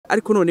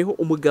ariko noneho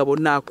umugabo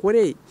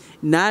nakore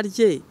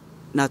narye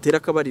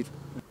natera akabariro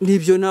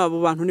nibyo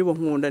nabo bantu nibo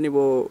nkunda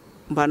nibo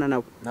mbana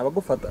nabo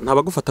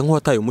ntabagufata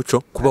nk'uwataye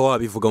umuco kuba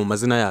wabivuga mu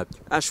mazina yabyo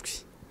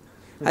ashwi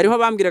hariho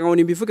abambwiraga ngo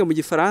nimbivuge mu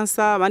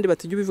gifaransa abandi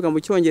batujye bivuga mu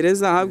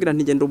cyongereza nkabwira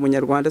nti ngenda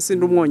umunyarwanda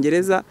sindi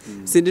umwongereza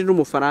sindi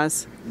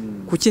n'umufaransa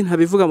kuki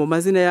ntabivuga mu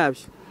mazina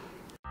yabyo.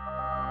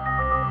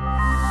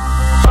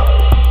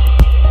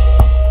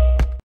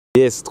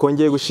 Yes,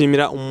 twongeye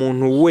gushimira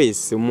umuntu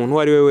wese, umuntu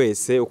wari we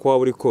wese uko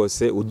waba uri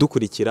kose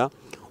udukurikira,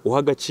 uha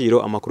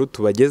agaciro amakuru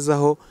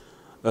tubagezaho.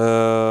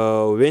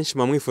 Benshi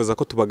bamwifuza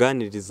ko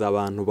tubaganiriza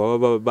abantu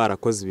baba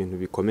barakoze ibintu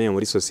bikomeye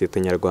muri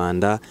societe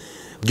nyarwanda.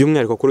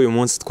 By'umwihariko kuri uyu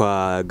munsi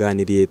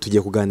twaganiriye,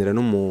 tugiye kuganira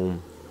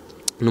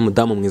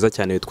n'umudamu mwiza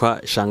cyane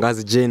witwa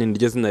Shangazi Jane,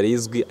 niryo zina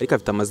rizwi ariko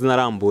afite amazina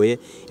arambuye,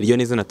 iryo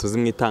ni izina tuzi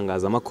mu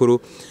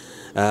itangazamakuru.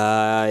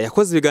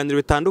 Yakoze ibiganiro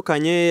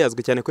bitandukanye,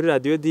 azwi cyane kuri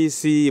radio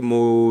DC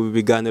mu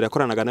biganiro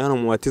yakoranaga hano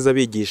mu batiza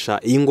bigisha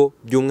ingo,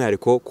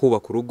 by'umwihariko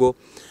kubaka urugo.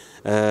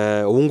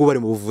 Ubu ngubu bari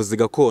mu buvuzi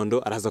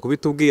gakondo, araza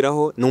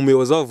kubitubwiraho. Ni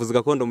umuyobozi w'abavuzi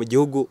gakondo mu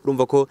gihugu,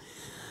 urumva ko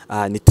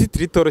ni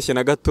titiri itoroshye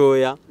na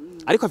gatoya,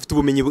 ariko afite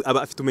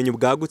ubumenyi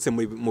bwagutse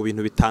mu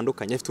bintu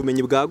bitandukanye, afite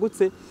ubumenyi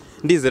bwagutse.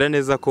 Ndizera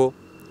neza ko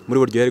muri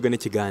buryoherwe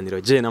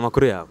n'ikiganiro. Jane,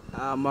 amakuru yawe?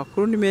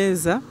 Amakuru ni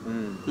meza.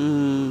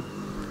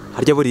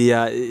 Harya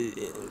buriya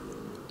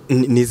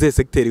nize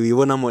secteur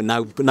wibonamo,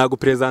 nago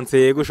presence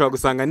yego ushobora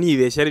gusanga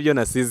nibeshye ari byo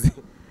nasize.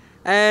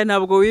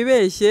 Ntabwo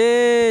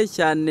wibeshye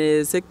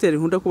cyane, secteur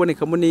nkunda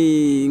kubonekamo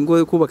ni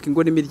ingo, kubaka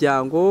ingo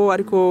n'imiryango,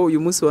 ariko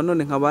uyu munsi wa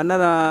none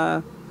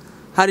nkaba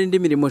hari indi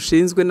mirimo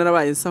nshinzwe,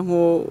 narabaye nsa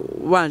nko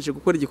banje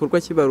gukora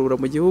igikorwa kibarura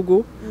mu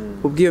gihugu.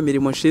 Ubwiyo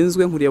mirimo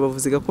nshinzwe nkuriye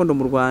abavuzi gakondo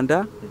mu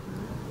Rwanda,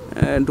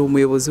 ndi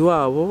umuyobozi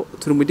wabo,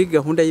 turi muri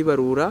gahunda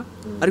y'ibarura,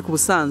 ariko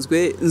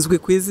ubusanzwe nzwi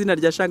ku izina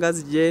rya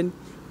Shangazi Jane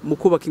mu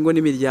kubaka ingo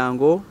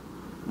n'imiryango,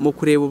 mu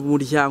kureba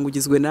umuryango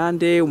ugizwe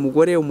nande,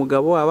 umugore,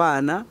 umugabo,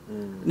 abana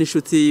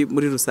n'inshuti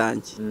muri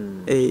rusange.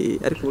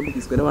 Ariko ubundi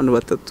ugizwe n'abantu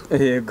batatu.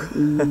 Yego.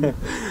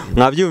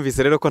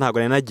 Mwabyumvise rero ko ntabwo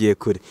nari nagiye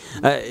kure.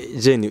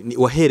 Jane,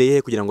 wahereye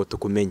he kugira ngo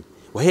tukumenye?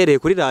 Wahereye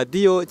kuri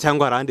radio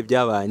cyangwa arandi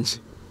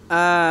byabanje?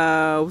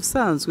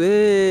 Ubusanzwe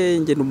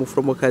nge ni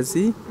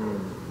umuforomokazi.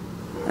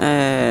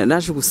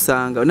 Naje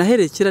gusanga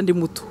nahereye kera ndi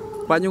muto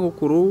kwa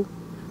nyogokuru,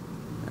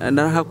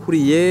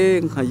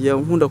 narahakuriye nkajya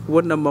nkunda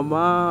kubona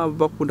mama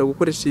bakunda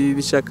gukoresha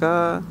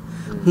ibishaka,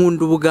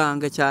 nkunda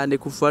ubuganga cyane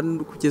kuva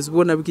kugeza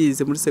ubwo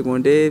nabwize muri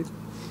secondaire,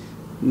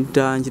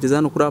 ndangiriza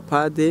hano kuri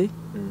apade.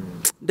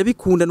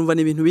 Ndabikunda numva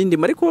ni ibintu bindi,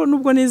 ariko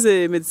nubwo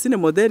nize medicine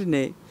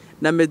moderne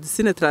na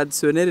medicine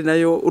traditionnelle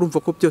nayo urumva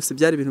ko byose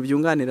byari ibintu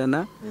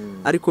byunganirana,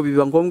 ariko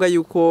biba ngombwa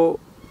yuko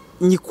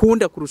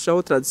nyikunda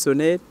kurushaho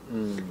traditionnelle,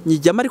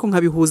 nyijyama ariko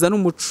nkabihuza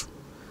n'umuco.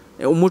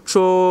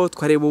 Umuco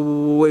twareba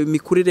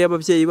imikurire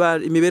y'ababyeyi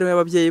bacu, imibereho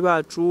y'ababyeyi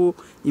bacu,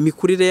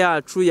 imikurire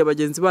yacu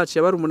y'abagenzi bacu,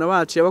 y'abarumuna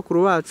bacu,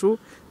 y'abakuru bacu,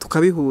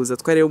 tukabihuza.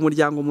 Twareba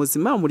umuryango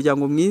muzima,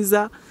 umuryango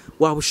mwiza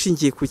waba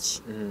ushingiye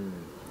kuki?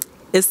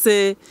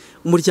 Ese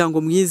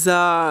umuryango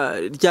mwiza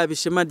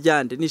ryabishema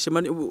ryande,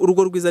 nishema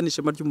urugo rwiza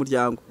nishema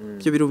ry'umuryango.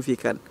 Byo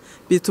birumvikana.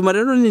 Bituma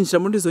rero ninjira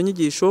muri izo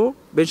nyigisho,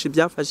 benshi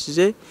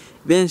byafashije,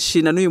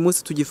 benshi na n'uyu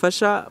munsi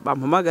tugifasha,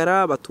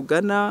 bampamagara,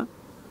 batugana,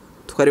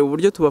 tukareba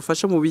uburyo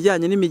tubafasha mu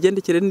bijyanye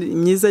n'imigendekere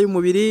myiza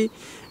y'umubiri,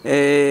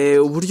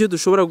 uburyo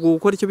dushobora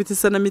gukora icyo bita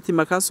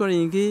isanamitima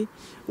counseling,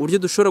 uburyo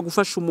dushobora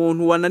gufasha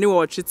umuntu wananiwe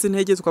wacitse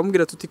intege,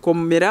 tukamubwira tuti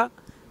komera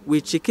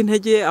wicika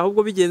intege,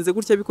 ahubwo bigenze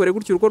gutya, bikore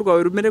gutya, urugo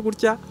rwawe rumere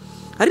gutya.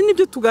 Hari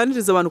n'ibyo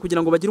tuganiriza abantu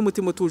kugira ngo bagire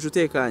umutima utuje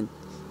utekanye.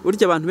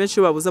 Burya abantu benshi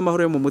babuze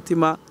amahoro yo mu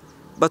mutima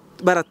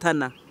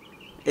baratana,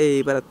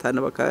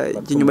 baratana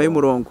bakajya inyuma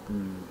y'umurongo.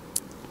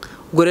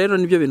 Ubwo rero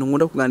nibyo bintu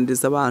nkunda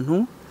kuganiriza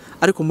abantu.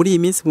 Ariko muri iyi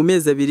minsi mu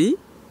mezi abiri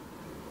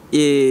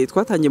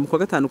twatangiye mu kwa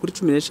gatanu kuri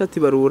 16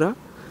 barura,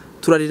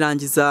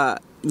 turarirangiza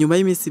nyuma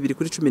y'iminsi 2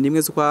 kuri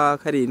 11 z'ukwa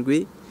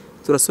karindwi,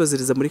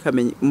 turasozereza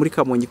muri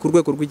Kamonyi ku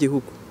rwego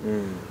rw'igihugu.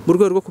 Mu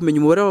rwego rwo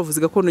kumenya umubare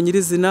w'abavuzi gakondo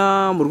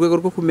nyirizina, mu rwego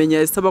rwo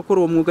kumenya ese abakora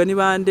uwo mwuga ni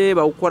bande,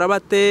 bawukora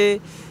bate,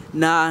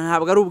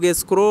 ntabwo ari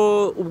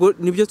ubwescro. Ubwo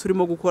nibyo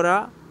turimo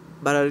gukora,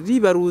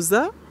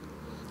 bararibaruza.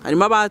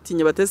 Harimo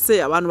abatinye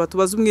batese abantu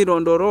batubaza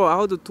umwirondoro,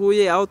 aho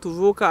dutuye, aho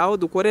tuvuka, aho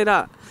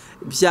dukorera,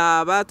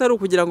 byaba atari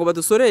kugira ngo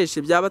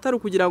badusoreshe, byaba atari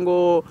kugira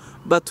ngo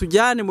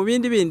batujyane mu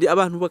bindi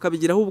abantu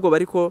bakabigiraho ubwo.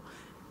 Bariko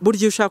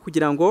buryo ushaka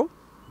kugira ngo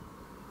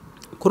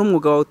kuri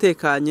umwuga wawe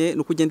utekanye,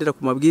 no kugendera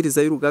ku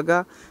mabwiriza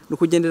y'urugaga, no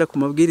kugendera ku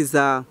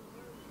mabwiriza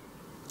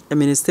ya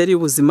Minisiteri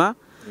y'Ubuzima,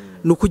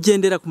 no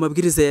kugendera ku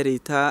mabwiriza ya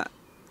leta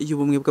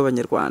y'ubumwe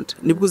bw'Abanyarwanda,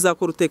 nibwo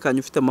uzakora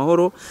utekanye ufite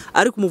amahoro.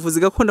 Ariko umuvuzi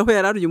gakondo aho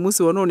yarari uyu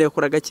munsi wa none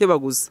yakoraga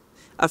kebaguza,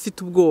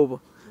 afite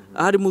ubwoba,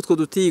 harimo utwo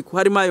dutiko,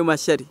 harimo ayo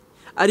mashyari,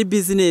 ari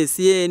business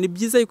ye. Ni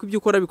byiza yuko ibyo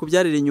ukora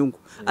bikubyarira inyungu,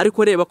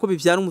 ariko reba ko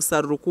bibyara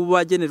umusaruro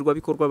kuba bagenerwa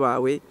bikorwa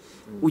bawe,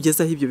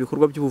 ugezaho ibyo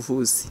bikorwa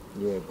by'ubuvuzi.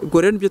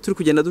 Ubwo rero nibyo turi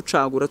kugenda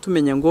ducagura,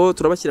 tumenya ngo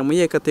turabashyira mu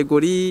yihe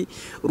kategori,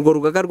 urwo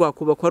rugaga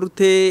rwakubakwa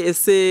rute,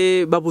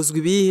 ese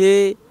babuzwa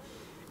ibihe.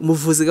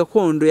 Umuvuzi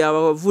gakondo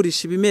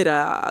yabavurisha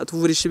ibimera,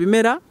 tuvurisha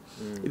ibimera,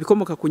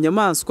 ibikomoka ku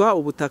nyamaswa,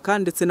 ubutaka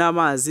ndetse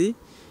n'amazi.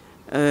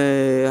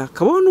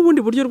 Hakabaho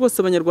n'ubundi buryo rwose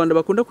Abanyarwanda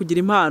bakunda kugira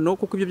impano,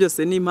 kuko ibyo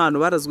byose ni impano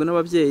barazwe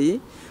n'ababyeyi.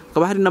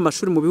 Hakaba hari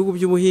n'amashuri mu bihugu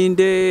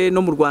by'Ubuhinde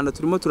no mu Rwanda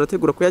turimo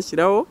turategura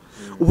kuyashyiraho,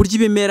 uburyo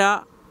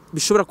ibimera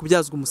bishobora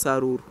kubyazwa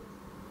umusaruro.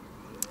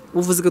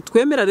 Ubuvuzi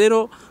twemera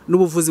rero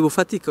n'ubuvuzi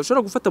bufatika,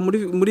 ushobora gufata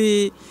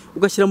muri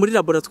ugashyira muri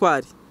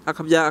laboratoire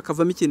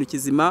akavamo ikintu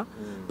kizima,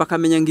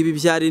 bakamenya ngo ibi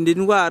byarinda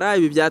indwara,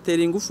 ibi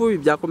byatera ingufu,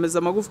 ibi byakomeza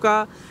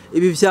amagufwa,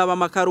 ibi byaba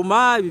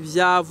amakaruma, ibi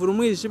byavura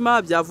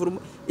umwijima, byavura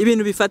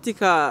ibintu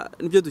bifatika.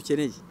 Nibyo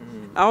dukeneye.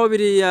 Aho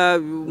biriya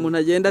umuntu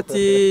agenda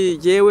ati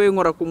yewe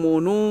nkora ku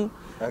muntu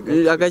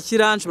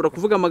agakira, nshobora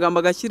kuvuga amagambo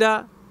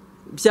agakira,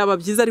 byaba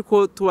byiza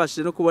ariko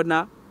tubashije no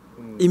kubona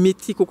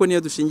imiti, kuko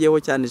niyo dushingiyeho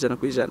cyane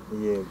 100%.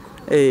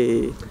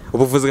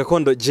 Ubuvuzi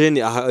gakondo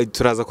Jane,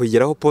 turaza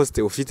kugeraho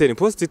poste ufite, ni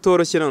poste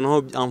itoroshye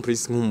noneho en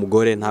plus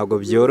nk'umugore ntabwo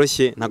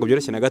byoroshye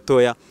na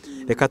gatoya.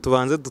 Reka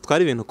tubanze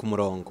dutware ibintu ku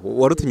murongo.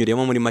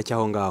 Warutunyuriyemo muri make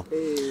aho ngaho.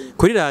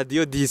 Kuri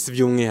radio 10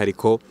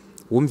 by'umwihariko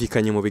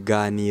wumvikanye mu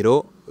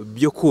biganiro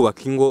byo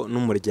kubaka ingo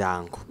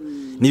n'umuryango.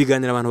 Ni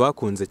ibiganiro abantu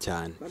bakunze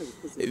cyane.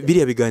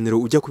 Biriya biganiro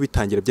ujya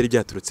kubitangira byari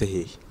byaturutse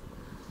hehe?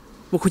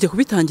 Mu kujya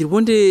kubitangira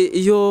ubundi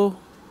iyo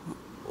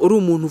uri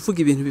umuntu uvuga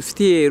ibintu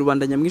bifitiye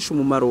rubanda nyamwinshi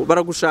umumaro,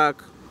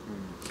 baragushaka.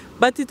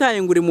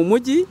 Batitaye ngo uri mu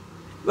mujyi,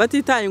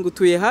 batitaye ngo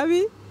utuye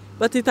habi,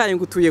 batitaye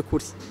ngo utuye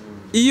kuri.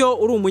 Iyo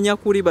uri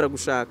umunyakuri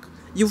baragushaka.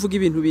 Iyo uvuga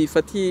ibintu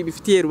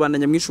bifitiye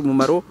rubanda nyamwinshi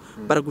umumaro,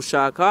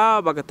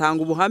 baragushaka, bagatanga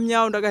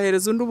ubuhamya, undi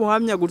agahereza undi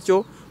ubuhamya,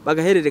 gutyo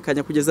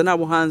bagahererekanya kugeza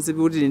n'abo hanze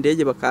burira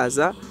indege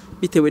bakaza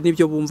bitewe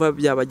n'ibyo bumva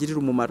byabagirira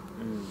umumaro.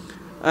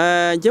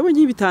 Njyewe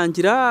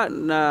nkibitangira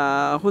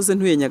nahoze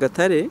ntuye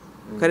Nyagatare,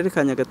 mu karere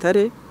ka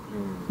Nyagatare,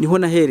 niho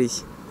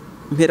nahereye.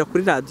 Mpera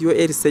kuri radio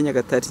RC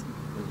Nyagatare.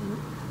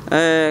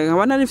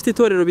 Nkaba nari mfite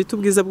itorero bita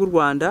ubwiza bw'u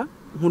Rwanda,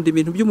 nkunda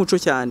ibintu by'umuco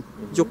cyane,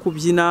 byo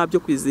kubyina, byo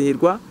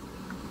kwizihirwa.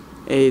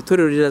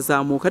 Itorero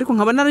rirazamuka, ariko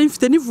nkaba nari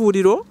mfite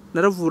n'ivuriro,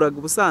 naravuraga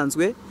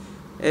ubusanzwe.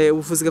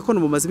 Ubuvuzi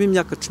gakondo bumazemo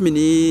imyaka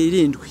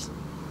 17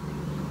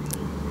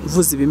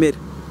 uvuza ibimera.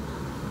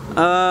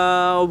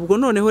 Ubwo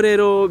noneho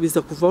rero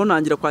biza kuvaho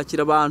nangira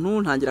kwakira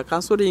abantu, ntangira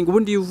counseling.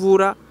 Ubundi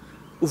uvura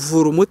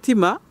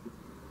umutima,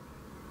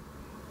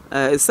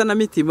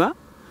 sanamitima,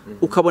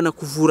 ukabona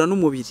kuvura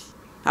n'umubiri.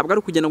 Ntabwo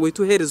ari kugenda ngo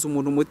uhite uhereza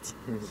umuntu umuti.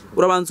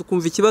 Urabanza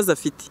ukumva ikibazo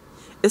afite.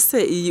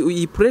 Ese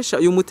iyi pressure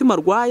uyu mutima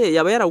arwaye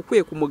yaba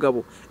yarawukuye ku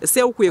mugabo? Ese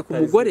yawukuye ku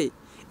mugore?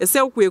 Ese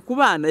yawukuye ku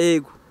bana?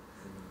 Yego.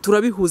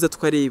 Turabihuza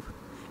tukareba.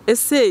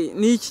 Ese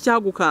ni iki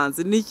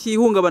cyagukanze? Ni iki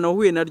ihungabana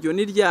wahuye naryo?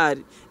 Ni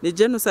ryari? Ni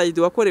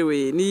genocide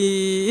wakorewe?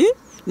 Ni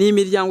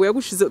imiryango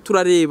yagushize?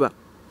 Turareba.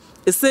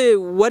 Ese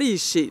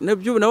warishe?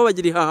 Nabyo nabo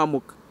bagira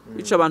ihahamuka.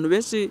 Bica abantu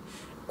benshi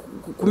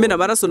kumena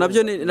amaraso,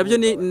 nabyo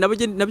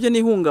ni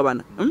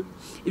ihungabana.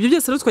 Ibyo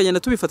byose rero twagenda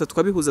tubifata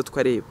tukabihuza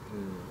tukareba.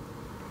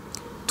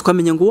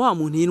 Tukamenya ngo wa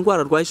muntu iyi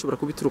ndwara arwaye ishobora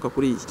kubituruka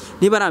kuri iyi.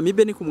 Niba ari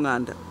amibe ni ku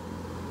mwanda.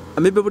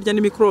 Amibe burya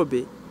ni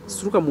microbe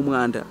zituruka mu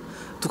mwanda.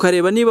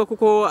 Tukareba niba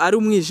kuko ari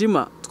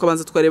umwijima,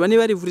 tukabanza tukareba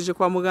niba arivurije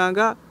kwa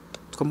muganga,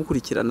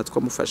 tukamukurikirana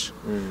tukamufasha.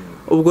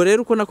 Ubwo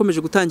rero uko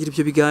nakomeje gutangira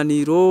ibyo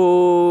biganiro,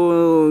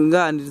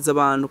 nganiriza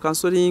abantu,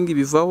 counseling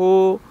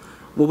bivaho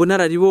mu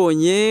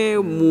bunararibonye,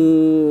 mu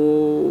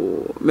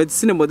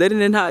medicine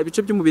moderne, nta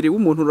ibice by'umubiri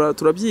w'umuntu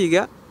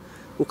turabyiga,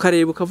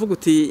 ukareba ukavuga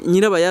uti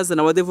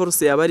nyirabayazana wa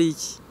divorce yaba ari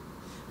iki.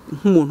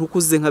 Nk'umuntu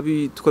ukuze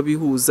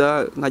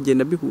tukabihuza,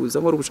 nkagenda bihuza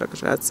nkora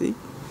ubushakashatsi,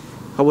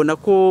 nkabona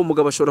ko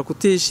umugabo ashobora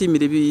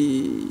kutishimira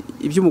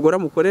iby'umugore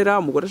amukorera,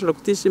 umugore ashobora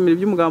kutishimira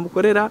iby'umugabo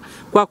amukorera,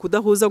 kwa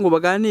kudahuza ngo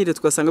baganire,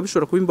 tugasanga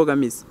bishobora kuba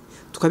imbogamizi.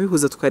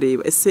 Tukabihuza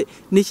tukareba ese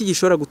niki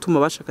gishobora gutuma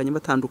bashakanye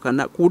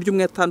batandukana ku buryo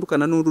umwe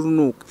atandukana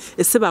n'urunuka.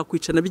 Ese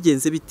bakwicana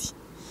bigenze biti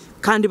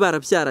kandi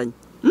barabyaranye?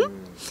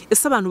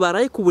 Ese abantu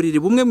baraye ku buriri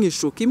bumwe mu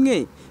ishuka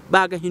imwe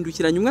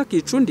bagahindukiranya umwe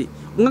akica undi,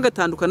 umwe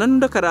agatandukana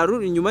n'undi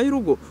akarara inyuma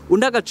y'urugo,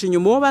 undi agaca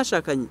inyuma uwo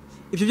bashakanye?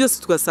 Ibyo byose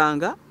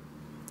tugasanga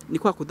ni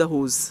kwa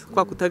kudahuza,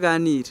 kwa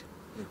kutaganira,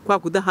 kwa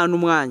kudahana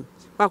umwanya,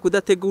 kwa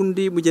kudatega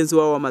undi mugenzi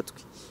wawe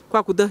amatwi,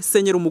 kwa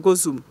kudasenyera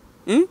umugozi umwe.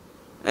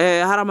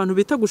 Hari abantu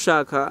bita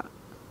gushaka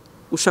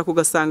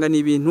ugasanga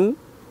ni ibintu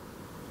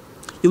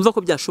yumva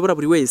ko byashobora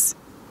buri wese.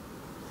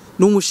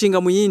 Ni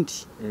umushinga mu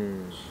yindi.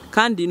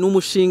 Kandi ni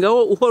umushinga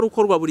wo uhora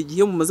ukorwa buri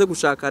gihe mumaze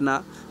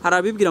gushakana. Hari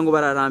abibwira ngo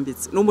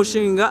bararambitse. Ni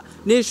umushinga,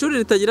 ni ishuri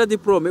ritagira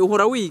diplome,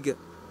 uhora wiga.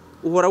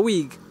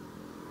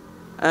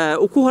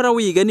 Uko uhora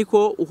wiga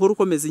niko uhora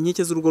ukomeza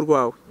inkike z'urugo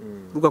rwawe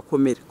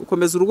rugakomera.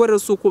 Gukomeza urugo rero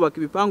si ukubaka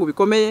ibipangu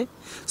bikomeye,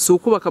 si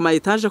ukubaka ama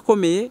etage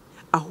akomeye,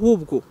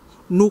 ahubwo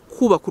ni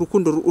ukubaka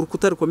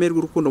urukuta rukomeye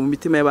rw'urukundo mu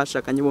mitima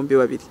y'abashakanye bombi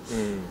babiri.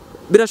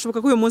 Birashoboka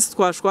ko uyu munsi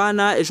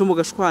twashwana, ejo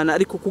mugashwana,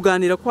 ariko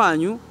kuganira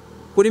kwanyu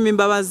kurimo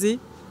imbabazi,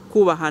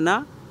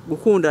 kubahana,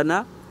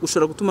 gukundana,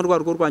 ushobora gutuma rwa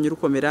rugo rwanyu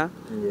rukomera,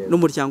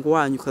 n'umuryango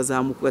wanyu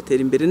ukazamuka ugatera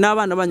imbere,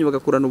 n'abana banyu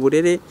bagakurana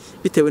uburere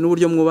bitewe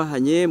n'uburyo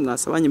mwubahanye,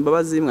 mwasabanye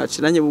imbabazi,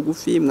 mwaciranye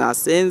bugufi,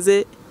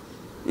 mwasenze,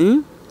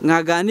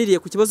 mwaganiriye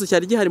ku kibazo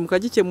cyari gihari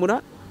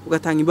mukagikemura,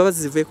 ugatanga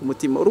imbabazi zivuye ku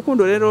mutima.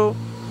 Urukundo rero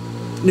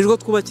nirwo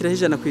twubakiraho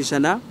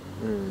 100%.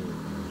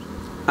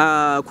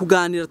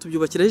 kuganira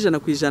tubyubakiraho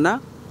 100%,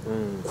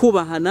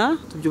 kubahana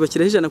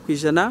tubyubakiraho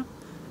 100%,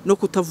 no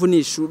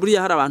kutavunisha.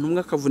 Buriya hari abantu umwe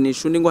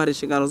akavunisha undi ngo hari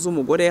inshingano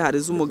z'umugore, hari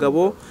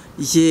z'umugabo.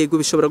 Yego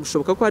bishobora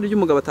gushoboka ko hari ibyo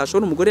umugabo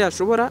atashobora umugore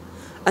yashobora,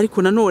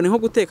 ariko nanone nko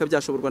guteka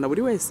byashoborwa na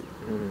buri wese,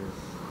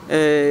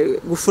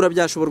 gufura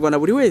byashoborwa na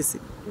buri wese.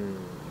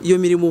 Iyo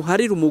mirimo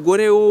uharira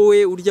umugore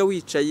wowe urya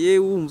wicaye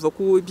wumva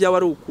ko ibyawe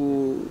ari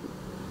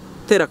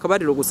ukutera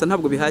akabariro gusa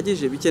ntabwo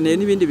bihagije, bikeneye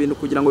n'ibindi bintu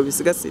kugira ngo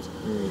bisigasire.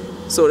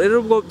 So rero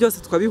ubwo byose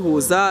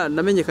twabihuza.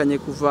 Namenyekanye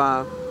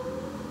kuva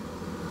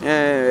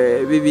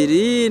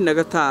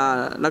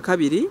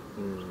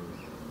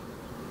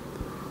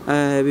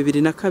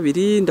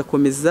 2002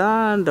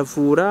 ndakomeza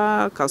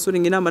ndavura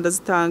kasuringa inama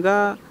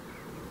ndazitanga,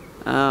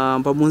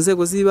 mba mu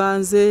nzego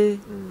z'ibanze,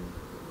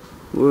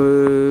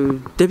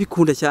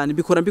 ndabikunda cyane,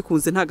 bikora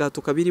mbikunze nta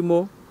gahato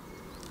kabirimo.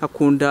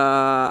 Akunda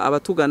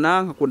abatugana,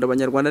 akunda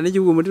Abanyarwanda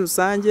n'igihugu muri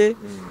rusange,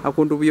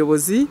 akunda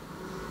ubuyobozi.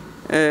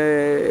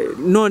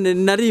 None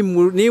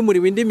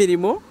nimuriwe indi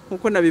mirimo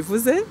nkuko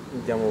nabivuze,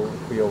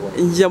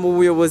 njya mu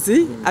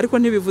buyobozi, ariko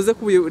ntibivuze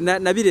ko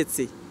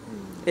nabiretse.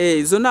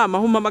 Izo nama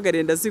aho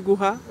mpamagariye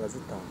ndaziguha,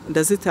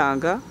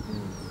 ndazitanga.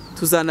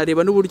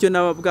 Tuzanareba n'uburyo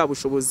na bwa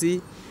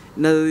bushobozi,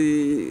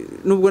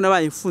 nubwo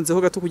nabaye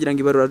mfunzeho gato kugira ngo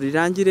ibarura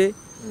rirangire.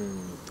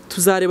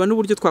 Tuzareba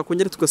n'uburyo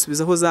twakongera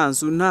tugasubizaho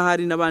zanzu,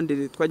 ntahari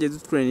n'abandi twagiye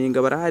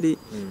dutraininga barahari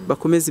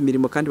bakomeza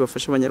imirimo kandi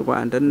bafasha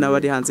Abanyarwanda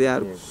n'abari hanze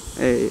yarwo.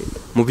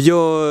 Mu byo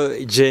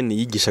Jane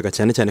yigishaga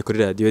cyane cyane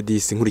kuri radio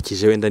DC,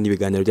 nkurikije wenda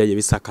n'ibiganiro byagiye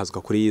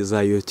bisakazwa kuri za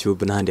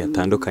YouTube n'ahandi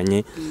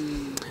hatandukanye,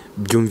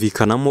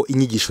 byumvikanamo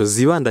inyigisho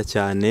zibanda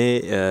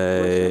cyane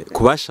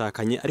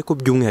kubashakanye, ariko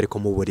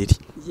by'umwihariko mu buriri.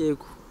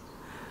 Yego,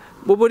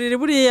 mu buriri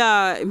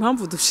buriya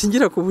impamvu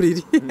dushingira ku buriri,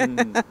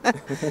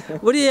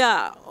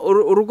 buriya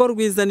urugo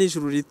rwiza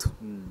n'ijuru rito.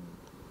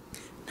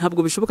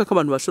 Ntabwo bishoboka ko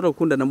abantu bashobora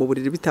gukundana mu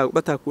buriri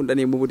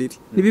batakundaniye mu buriri,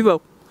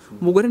 ntibibaho.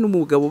 Umugore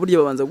n'umugabo burya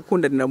babanza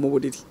gukundanira mu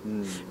buriri,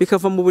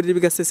 bikava mu buriri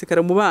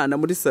bigasesekara mu bana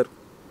muri saro,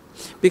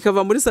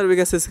 bikava muri saro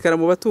bigasesekara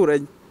mu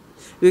baturanyi,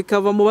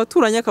 bikava mu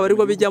baturanyi akaba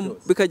ariko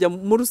bikajya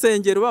mu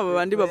rusengero. Baba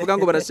bandi bavuga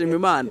ngo barashima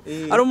Imana,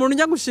 ari umuntu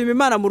ujya gushima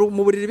Imana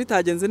mu buriri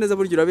bitagenze neza,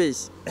 buryo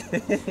urabeshya.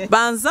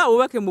 Banza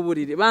ubake mu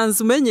buriri,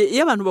 banza umenye.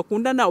 Iyo abantu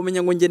bakundana umenya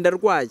ngo ngenda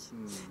arwaye,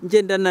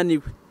 ngenda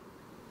naniwe,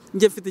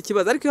 nge mfite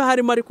ikibazo. Ariko iyo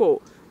harimo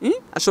ariko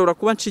ashobora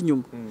kuba nca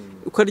inyuma,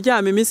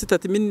 ukaryama iminsi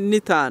 3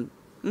 n'itanu,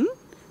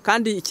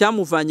 kandi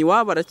icyamuvanye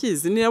iwabo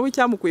arakizi, ni nawe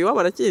icyamukuye iwabo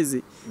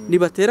arakizi.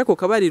 Nibatera ko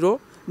kabariro,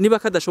 niba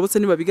kadashobotse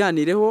niba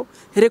biganireho,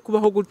 here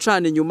kubaho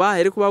gucana inyuma,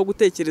 here kubaho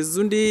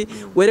gutekereza undi,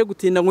 were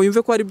gutinda ngo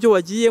yumve ko ari byo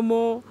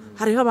wagiyemo.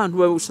 Hariho abantu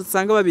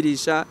basanga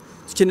babirisha.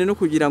 Dukeneye no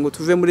kugira ngo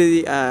tuve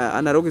muri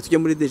analogue tujye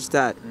muri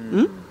digital.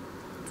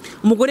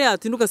 Umugore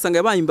yatinda ugasanga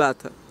yabaye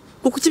imbata,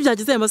 kuko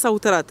kibyagize aya masaha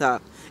utarataha.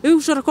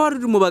 Ushobora kuba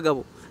uri mu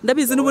bagabo,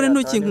 ndabizi n'ubone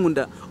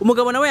ntukinkunda,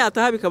 umugabo nawe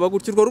yataha bikaba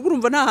gutyo. Urwo rugo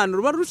urumva nta hantu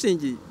ruba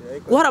rushingiye,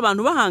 uhora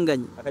abantu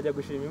bahanganye. Akajya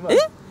gushima Imana,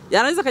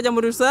 yarangiza akajya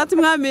muri rusati,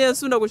 mwami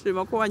Yesu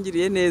ndagushima ko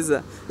wangiriye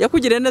neza,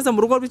 yakugiriye neza,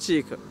 mu rugo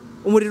bicika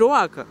umuriro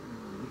waka.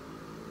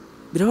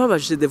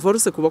 Birababaje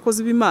divorce ku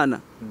bakozi b'Imana,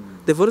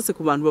 divorce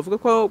ku bantu bavuga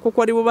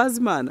ko ari bo bazi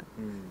Imana.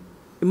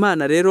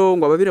 Imana rero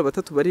ngo ababiri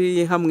batatu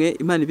bari hamwe,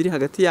 Imana ibiri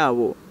hagati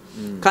yabo.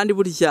 Kandi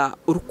burya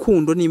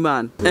urukundo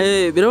n'Imana.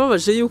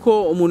 Birababaje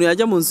yuko umuntu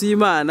yajya mu nzu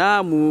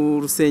y'Imana,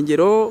 mu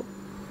rusengero,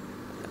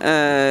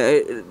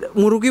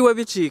 mu rugo iwe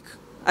bicika,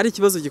 ari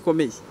ikibazo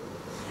gikomeye.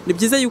 Ni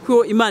byiza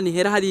yuko Imana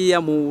ihera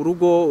hariya mu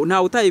rugo,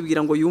 ntawe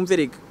utayibwira ngo yumve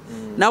rega.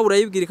 Nawe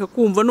urayibwirika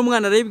kumva,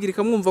 n'umwana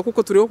arayibwirika mwumva, kuko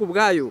turiho ku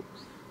bwayo.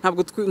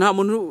 Nta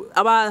muntu,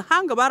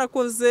 abahanga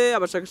barakoze,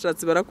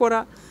 abashakashatsi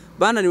barakora,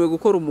 bananiwe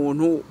gukora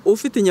umuntu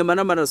ufite inyama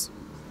n'amaraso.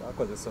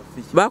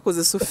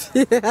 Bakoze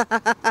Sophie.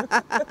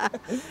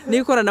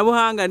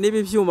 N'ikoranabuhanga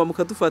n'ibi byuma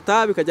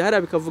mukadufata bikajya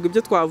hariya bikavuga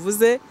ibyo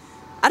twavuze,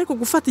 ariko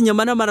gufata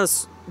inyama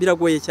n'amaraso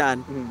biragoye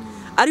cyane.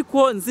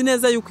 Ariko nzi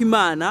neza yuko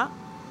Imana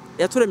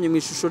yaturemye mu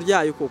ishusho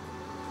ryayo koko.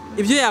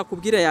 Ibyo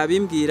yakubwira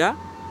yabimbwira,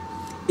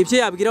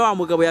 ibyo yabwira wa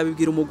mugabo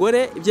yabibwira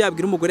umugore, ibyo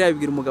yabwira umugore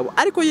yabibwira umugabo.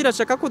 Ariko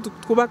yirashaka ko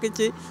twubaka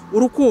iki?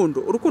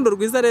 Urukundo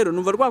rwiza. Rero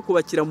numva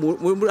rwakubakira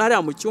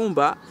hariya mu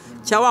cyumba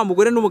cya wa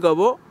mugore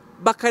n'umugabo,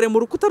 bakarema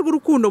urukuta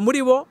rw'urukundo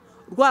muri bo,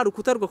 rwa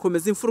rukuta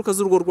rwakomeza imfuruka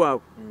z'urugo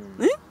rwabo.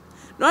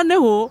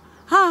 Noneho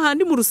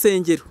hahandi mu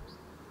rusengero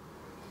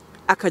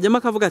akajyamo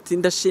akavuga ati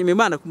ndashima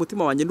Imana ku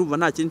mutima wanjye, ndumva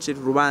nta kinshira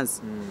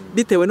urubanza,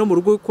 bitewe no mu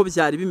rugo uko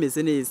byari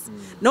bimeze neza.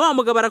 Na wa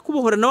mugabo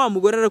arakubohora, na wa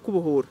mugore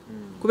arakubohora,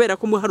 kubera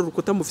ko hari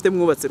urukuta mufite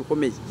mwubatse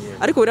rukomeye.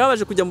 Ariko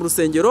birabaje kujya mu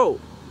rusengero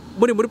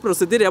muri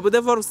procedure ya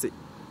divorce,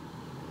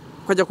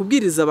 ukajya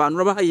kubwiriza abantu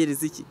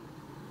urabahayereza iki?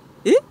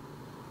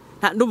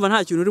 Ndumva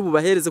nta kintu uri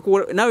bubahereze,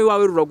 kuko nawe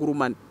wawe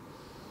ruragurumana.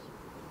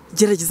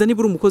 Gerageza niba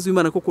uri umukozi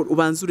w'Imana koko,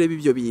 ubanze urebe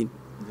ibyo bintu,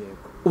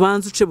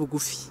 ubanze uce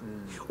bugufi,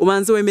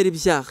 ubanze wemera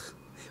ibyaha,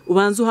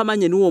 ubanze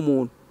uhamanye n'uwo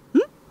muntu.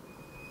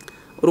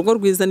 Urugo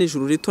rwiza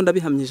n'ijuru rito,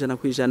 ndabihamye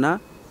 100%.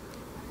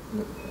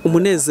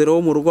 Umunezero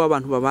wo mu rugo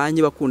w'abantu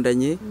babanye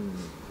bakundanye,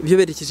 ibyo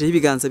berekejeho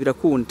ibiganza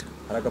birakunda,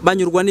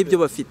 banyurwa n'ibyo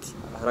bafite.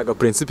 Hari aga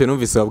principe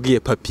numvise wabwiye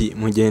papi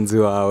mugenzi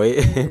wawe,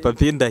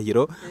 papi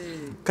Ndahiro,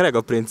 kariya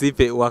ga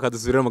principe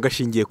wakadusubiramo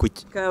gashingiye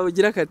kuki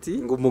kabugira kati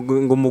ngo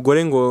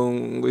umugore ngo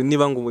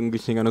niba ngo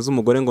inshingano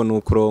z'umugore ngo ni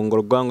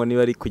ukurongorwa ngo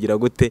niba ari kugira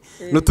gute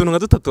n'utuntu nka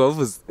dutatu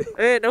wavuze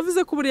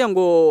navuze ko buriya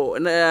ngo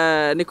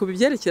ni ku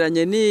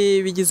bibyerekeranye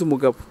n'ibigize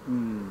umugabo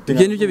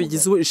ibyo nibyo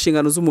bigize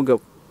inshingano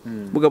z'umugabo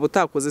umugabo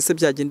utakoze se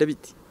byagenda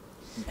biti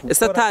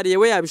ese atariye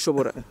we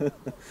yabishobora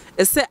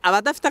ese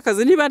abadafite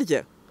akazi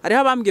ntibarya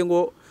hariho abambwiye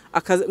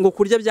ngo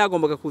kurya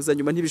byagombaga kuza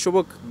nyuma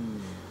ntibishoboka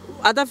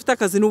adafite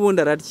akazi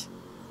n'ubundi ararya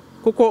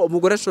kuko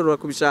umugore ashobora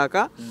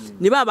kubishaka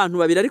niba abantu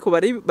babiri ariko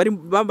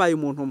bambaye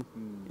umuntu umwe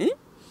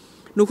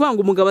ni ukuvuga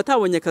ngo umugabo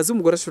atabonye akazi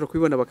umugore ashobora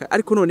kubibona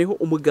ariko noneho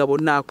umugabo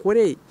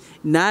nakore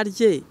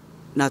narye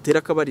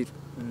natera akabariro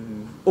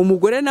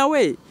umugore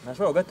nawe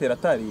ntashobora kugatera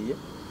atariye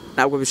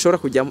ntabwo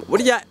bishobora kujyamo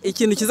burya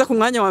ikintu kiza ku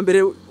mwanya wa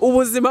mbere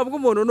ubuzima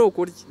bw'umuntu ni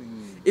ukurya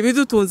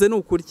ibidutunze ni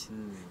ukurya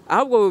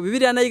ahubwo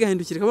Bibiliya nayo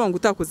igahindukira ikavuga ngo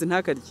utakoze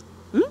ntakarye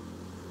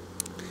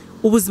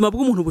ubuzima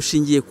bw'umuntu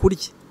bushingiye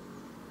kurya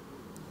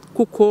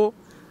kuko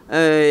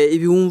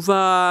ibiyumva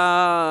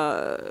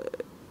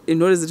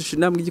intore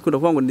zirishimwe igikunda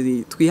kuvuga ngo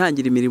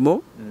twihangira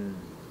imirimo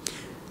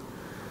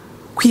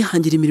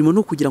kwihangira imirimo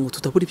no kugira ngo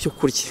tutabura ibyo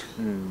kurya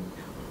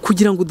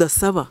kugira ngo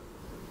udasaba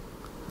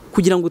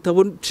kugira ngo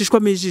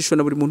utabocishwamo ijisho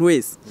na buri muntu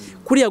wese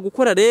kuriya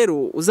gukora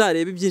rero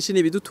uzareba ibyinshi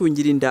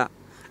n'ibidutungira inda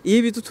iyo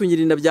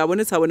ibidutungira inda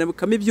byabonetse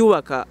habonekamo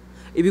ibyubaka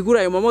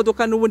ibigura ayo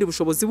mamodoka n'ubundi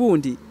bushobozi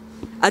bundi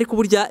ariko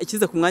burya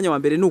ikiza ku mwanya wa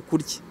mbere ni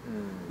ukurya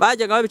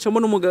bajyaga babicamo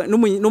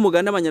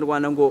n'umugani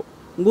Abanyarwanda ngo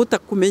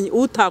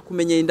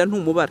utakumenye inda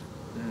ntumubara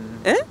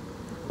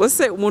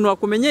bose umuntu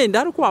wakumenye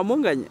inda ari uko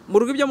wamunganya mu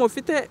rugo ibyo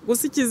mufite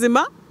gusa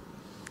ikizima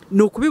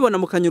ni ukubibona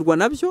mukanyurwa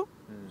nabyo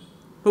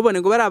ntubone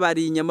ngo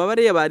barabariye inyama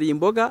bariye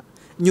imboga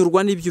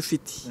nyurwa n'ibyo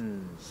ufite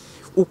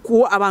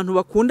uko abantu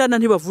bakundana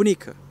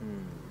ntibavunika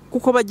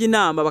kuko bajya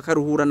inama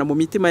bakaruhurana mu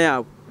mitima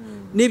yabo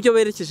n'ibyo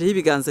berekejeho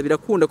ibiganza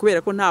birakunda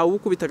kubera ko ntawe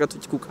ukubita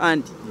agatoki ku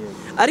kandi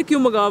ariko iyo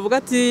umugabo avuga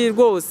ati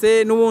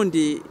rwose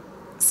n'ubundi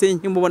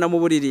sinkimubona mu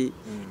buriri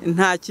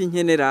nta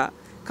kinkenera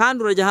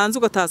kandi urajya hanze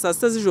ugataha saa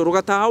sita z'ijoro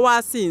ugataha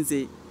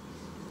wasinze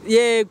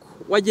yego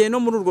wagiye no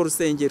muri urwo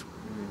rusengero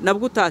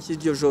nabwo utashye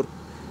iryo joro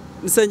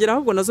insengero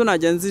ahubwo nazo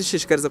najya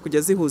nzishishikariza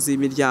kujya zihuza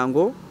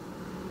imiryango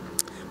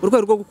mu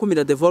rwego rwo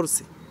gukumira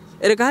divorce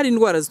erega hari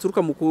indwara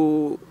zituruka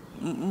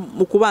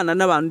mu kubana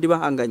n'abantu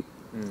bahanganye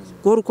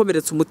guhora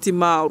ukomeretsa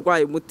umutima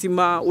urwaye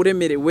umutima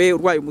uremerewe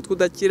urwaye umutwe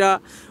udakira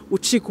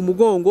ucika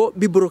umugongo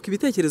biboroka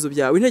ibitekerezo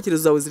byawe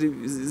intekerezo zawe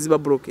ziba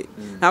bloke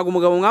ntabwo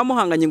umugabo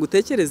mwamuhanganye ngo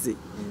utekereze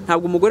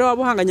ntabwo umugore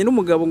wabuhanganye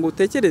n'umugabo ngo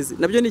utekereze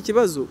nabyo ni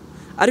ikibazo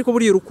ariko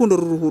buriya urukundo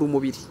ruruhura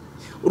umubiri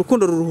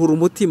urukundo ruruhura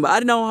umutima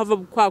ari naho hava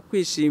kwa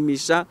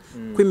kwishimisha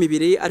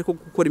kw'imibiri ariko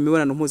gukora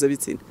imibonano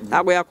mpuzabitsina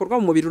ntabwo yakorwa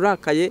mu mubiri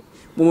urakaye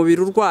mu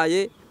mubiri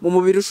urwaye mu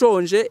mubiri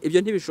ushonje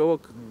ibyo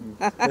ntibishoboka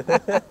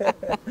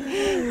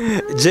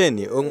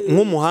Jane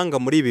nk'umuhanga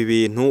muri ibi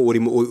bintu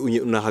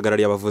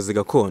unahagarariye abavuzi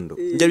gakondo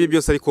ibyo ari byo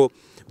byose ariko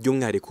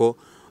by'umwihariko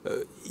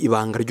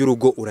ibanga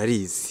ry'urugo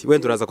urarizi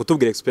wenda uraza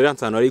kutubwira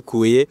experience hano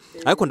arikuye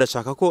ariko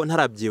ndashaka ko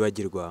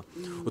ntarabyibagirwa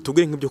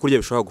utubwire nk'ibyo kurya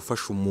bishobora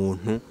gufasha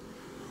umuntu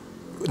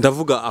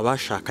ndavuga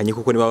abashakanye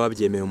kuko niba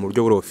babyemewe mu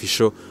buryo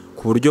official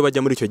ku buryo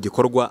bajya muri icyo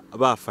gikorwa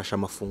bafasha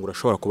amafunguro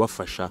ashobora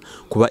kubafasha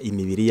kuba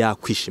imibiri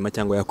yakwishima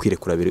cyangwa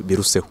yakwirekura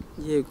biruseho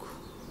yego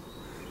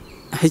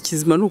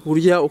ikizima ni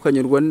ukurya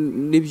ukanyurwa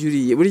n'ibyo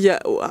uriye burya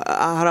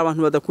hari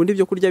abantu badakunda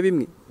ibyo kurya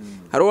bimwe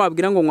hari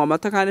wabwira ngo nywa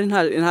amata kandi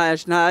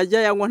ntajya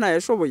yanywa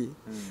ntayashoboye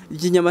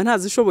inyama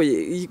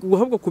ntazishoboye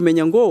ahubwo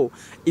kumenya ngo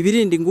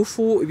ibirinda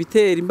ingufu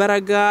ibitera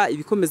imbaraga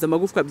ibikomeza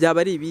amagufwa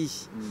byaba ari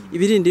ibihe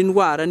ibirinda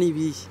indwara ni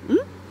ibihe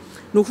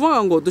ni ukuvuga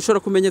ngo dushobora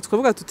kumenya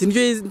tukavuga tuti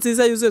indyo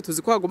nziza yuzuye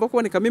tuzi ko hagomba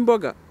kubonekamo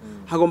imboga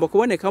hagomba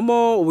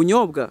kubonekamo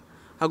ubunyobwa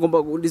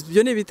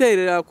ibyo ni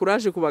ibiterera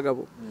kuraje ku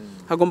bagabo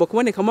hagomba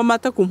kubonekamo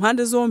amata ku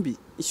mpande zombi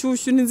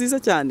ishyushyu ni nziza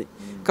cyane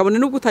kabone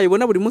nubwo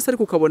utayibona buri munsi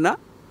ariko ukabona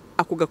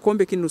ako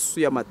gakombe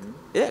k'inusu y'amata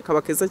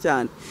kaba keza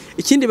cyane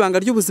ikindi banga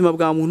ry'ubuzima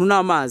bwa muntu ni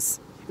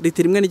amazi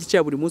litiro imwe n'igice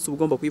ya buri munsi uba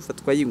ugomba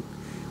kuyifata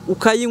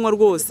ukayinywa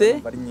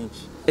rwose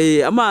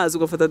amazi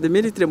ugafata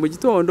demilitire mu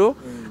gitondo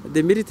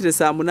demilitire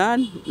saa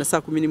 8 na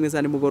saa 11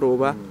 za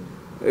nimugoroba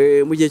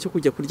mu gihe cyo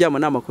kujya kuryama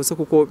ni amakosa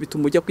kuko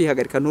bituma ujya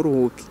kwihagarika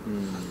nturuhuke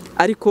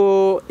ariko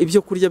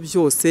ibyo kurya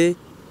byose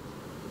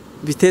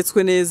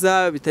bitetswe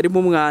neza bitarimo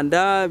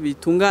umwanda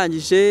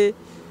bitunganyije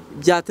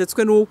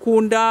byatetswe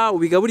n'ukunda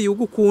ubigaburiye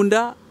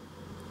ugukunda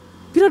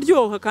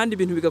biraryoha kandi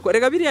ibintu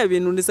bigakorega biriya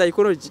bintu ni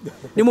psychology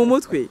ni mu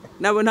mutwe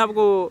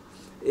ntabwo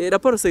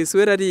raporo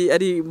sexuelle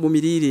ari mu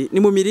mirire ni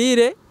mu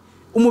mirire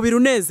umubiri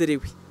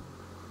unezerewe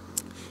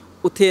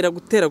utera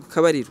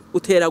kukabariro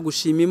utera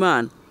gushima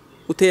Imana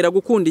utera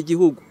gukunda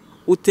igihugu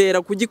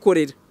utera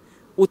kugikorera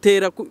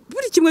utera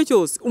buri kimwe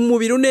cyose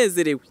umubiri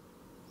unezerewe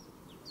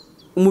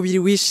umubiri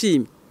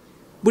wishimye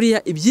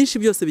buriya ibyinshi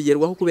byose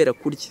bigerwaho kubera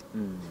kurya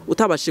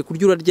utabashije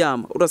kurya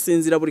uraryama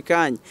urasinzira buri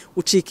kanya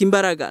ucika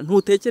imbaraga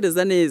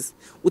ntutekereza neza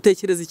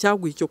utekereza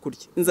icyaguha icyo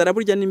kurya inzara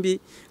burya nimbi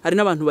hari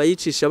n'abantu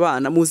bayicisha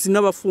abana muzi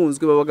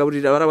n'abafunzwe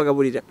babagaburira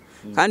barabagaburira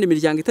kandi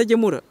imiryango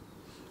itagemura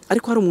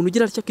ariko hari umuntu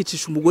ugira atya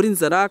akicisha umugore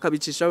inzara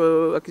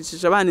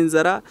akabicisha abana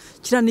inzara,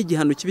 kiriya ni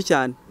igihano kibi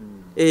cyane.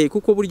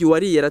 Kuko buryo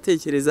wariye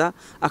aratekereza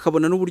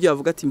akabona n'uburyo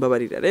yavuga ati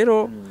mbabarira.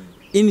 Rero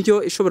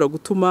indyo ishobora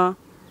gutuma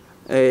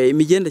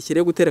imigendekere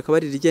yo gutera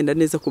akabariro igenda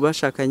neza ku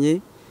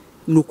bashakanye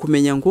ni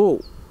ukumenya ngo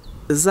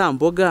za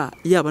mboga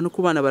yaba no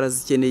ku bana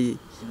barazikeneye,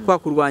 kwa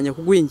kurwanya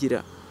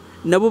kugwingira,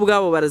 nabo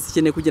ubwabo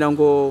barazikeneye kugira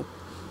ngo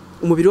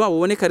umubiri wabo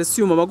ubone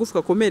calcium,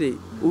 amagufwa akomere,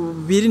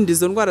 birinde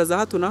izo ndwara za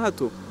hato na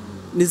hato.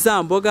 Ni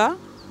za mboga,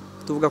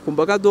 tuvuga ku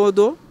mboga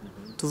dodo,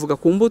 tuvuga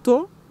ku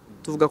mbuto,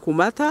 tuvuga ku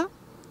mata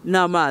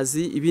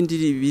n'amazi,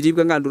 ibindi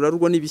biribwa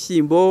ngandurarugo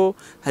n'ibishyimbo,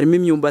 harimo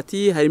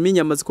imyumbati, harimo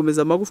inyama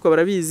zikomeza amagufwa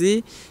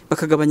barabizi,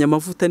 bakagabanya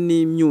amavuta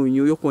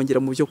n'imyunyu yo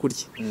kongera mu byo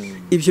kurya.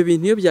 Ibyo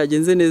bintu iyo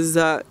byagenze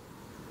neza,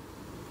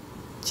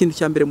 ikintu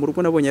cya mbere mu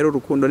rugo nabonye ari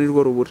urukundo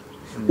nirwo rubura.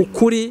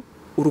 Ukuri,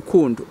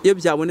 urukundo iyo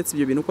byabonetse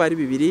ibyo bintu ko ari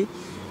bibiri,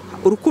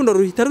 urukundo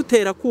ruhita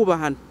rutera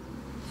kubahana,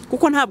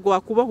 kuko ntabwo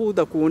wakubaha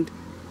udakunda,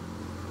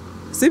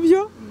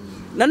 sibyo?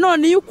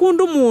 Nanone iyo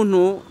ukunda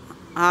umuntu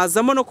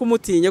hazamo no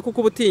kumutinya,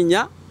 kuko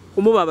ubutinya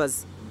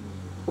kumubabaza,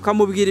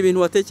 ukamubwira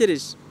ibintu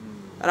watekereje.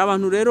 Ari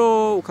abantu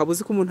rero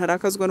ukabuzi ko umuntu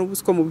arakazwa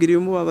n'ubuzi ko mubwira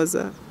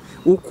ibimubabaza.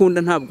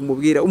 Ukunda ntabwo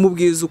umubwira,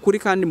 umubwiza ukuri,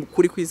 kandi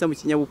mukuri kwiza mu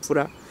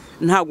kinyabupfura,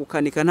 nta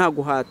gukanika, nta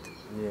guhata.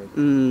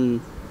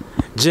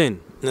 Jane,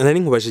 nari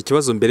nkubaje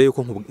ikibazo mbere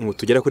yuko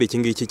tugera kuri iki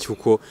ngiki,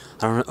 cyuko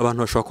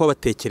abantu bashobora kuba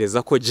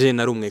batekereza ko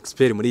Jane ari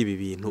expert muri ibi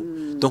bintu,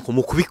 donc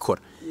mu kubikora.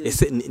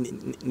 Ese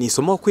ni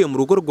isomo wakuye mu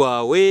rugo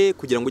rwawe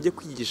kugira ngo ujye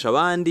kwigisha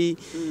abandi?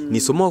 Ni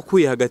isomo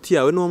wakuye hagati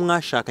yawe n'uwo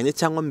mwashakanye,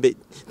 cyangwa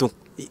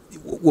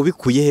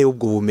ubikuye he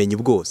ubwo bumenyi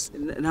bwose?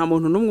 Nta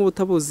muntu n'umwe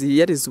utabuzi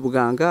yarize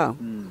ubuganga.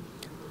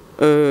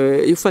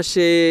 Iyo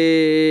ufashe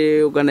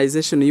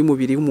organization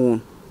y'umubiri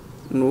w'umuntu,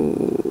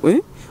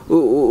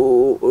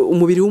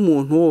 umubiri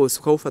w'umuntu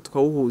wose ukawufata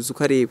ukawuhuza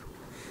ukareba,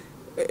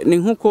 ni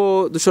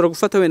nkuko dushobora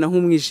gufata wenda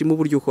nk'umwijima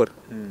uburyo ukora,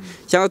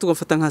 cyangwa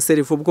tugafata nka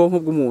serifu ubwonko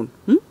bw'umuntu.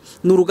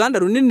 Ni uruganda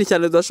runini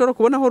cyane tudashobora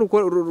kubona aho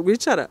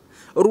rwicara.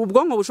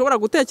 Ubwonko bushobora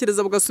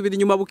gutekereza bugasubira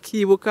inyuma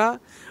bukibuka,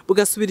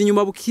 bugasubira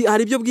inyuma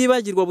hari ibyo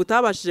bwibagirwa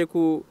butabashije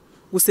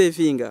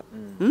gusevinga.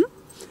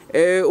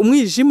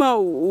 Umwijima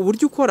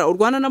uburyo ukora,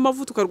 urwana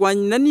n'amavuta,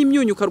 ukarwana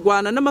n'imyunyu,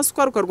 ukarwana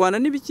n'amasukari, ukarwana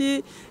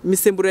n'ibiki,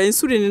 imisemburo ya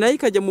insulin nayo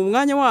ikajya mu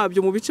mwanya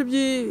wabyo mu bice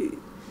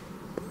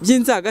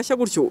by'inzagashya.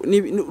 Gutyo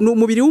ni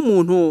umubiri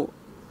w'umuntu.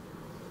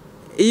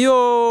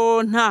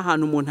 Iyo nta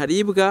hantu umuntu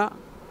aribwa,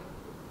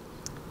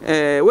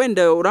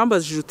 wenda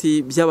urambajije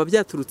uti byaba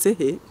byaturutse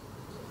he,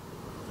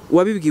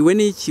 wabibwiwe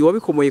n'iki,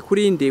 wabikomoye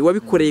kuri nde,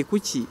 wabikoreye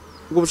kuki?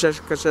 Ubwo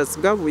bushakashatsi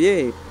bwavuye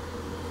he?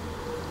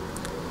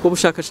 Ubwo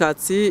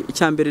bushakashatsi,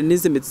 icya mbere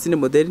nize medicine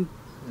moderne,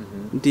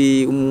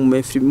 ndi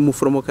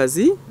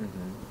umuforomokazi.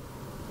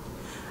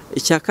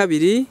 Icya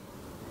kabiri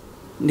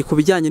ni ku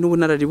bijyanye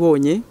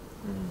n'ubunararibonye.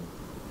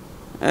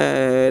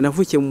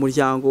 Navukiye mu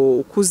muryango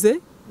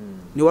ukuze,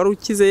 ni wari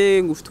ukize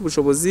ngo ufite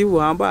ubushobozi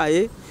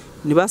buhambaye,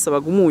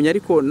 ntibasabaga umunyu,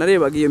 ariko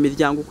narebaga iyo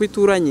miryango uko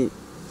ituranye,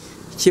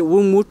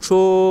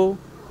 umuco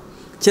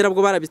kera bwo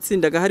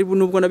barabitsindaga. Hari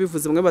nubwo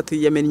nabivuze bamwe bati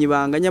yamenye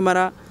ibanga,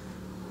 nyamara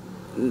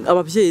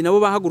ababyeyi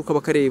nabo bahaguruka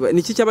bakareba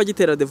niki cyaba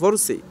gitera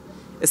divorce.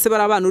 Ese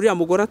bari abana uriya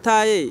mugore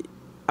ataye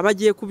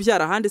abagiye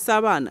kubyara ahandi se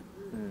abana?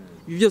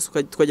 Ibi byose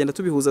tukagenda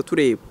tubihuza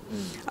tureba.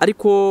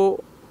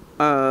 Ariko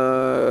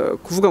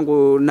kuvuga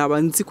ngo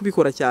nabanzi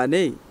kubikora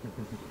cyane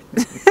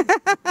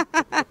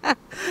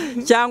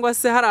cyangwa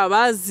se hari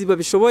abazi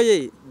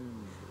babishoboye,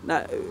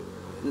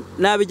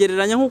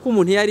 nabigereranya nk'uko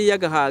umuntu yari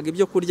yagahaga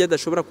ibyo kurya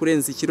adashobora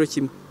kurenza ikiro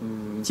kimwe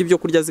cy'ibyo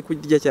kurya azi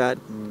kurya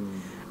cyane.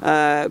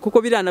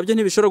 Kuko biriya nabyo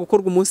ntibishobora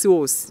gukorwa umunsi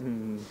wose,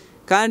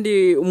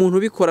 kandi umuntu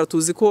ubikora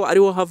tuzi ko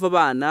ariho hava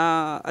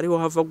abana, ariho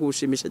hava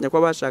gushimishanya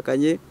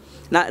kw'abashakanye.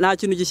 Nta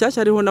kintu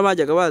gishyashya, ariho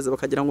n'abajyaga baza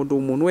bakagira ngo ndi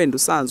umuntu wenda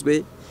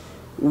usanzwe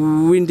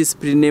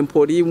w'indiscipline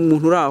mpori,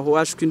 umuntu uraho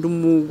ashwe ndi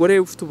umugore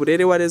ufite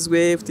uburere,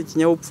 warezwe, ufite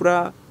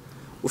ikinyabupfura,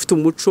 ufite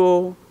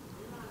umuco.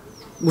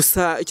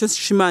 Gusa icyo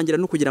nshimangira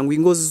no kugira ngo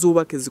ingo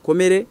zubake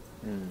zikomere,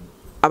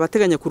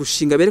 abateganya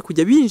kurushinga bere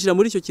kujya binjira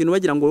muri icyo kintu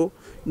bagira ngo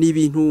ni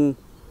ibintu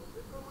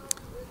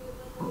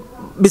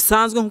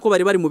bisanzwe nkuko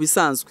bari bari mu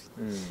bisanzwe.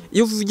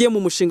 Iyo uvugiye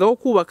mu mushinga wo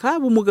kubaka,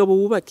 umugabo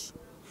wubake,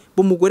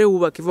 umugore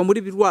wubake, va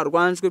muri birwa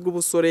rwanjwe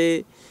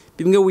rw'ubusore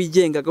bimwe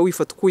wigengaga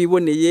wifata uko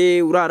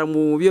wiboneye, urara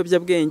mu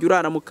biyobyabwenge,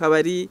 urara mu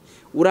kabari,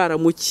 urara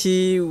mu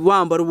ki,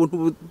 wambara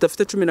ubuntu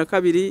budafite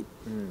 12.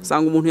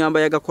 Usanga umuntu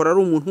yambaye agakora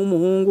ari umuntu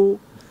w'umuhungu,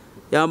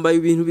 yambaye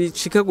ibintu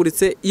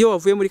bicikaguritse. Iyo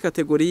wavuye muri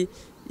kategori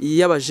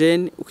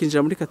y'abajene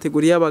ukinjira muri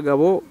kategori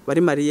y'abagabo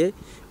bari mariye,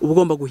 uba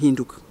ugomba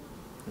guhinduka.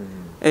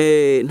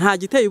 Nta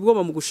giteye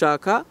ubwoba mu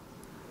gushaka.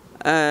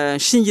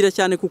 Nshingira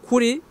cyane ku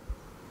kuri,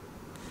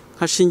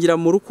 nkashingira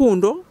mu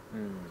rukundo,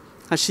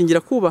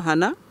 nkashingira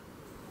kubahana.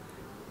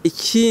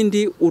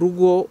 Ikindi,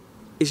 urugo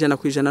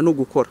 100% no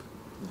gukora,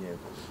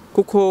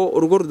 kuko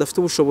urugo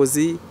rudafite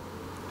ubushobozi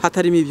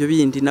hatarimo ibyo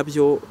bindi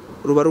nabyo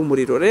ruba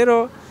rumuriro.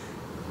 Rero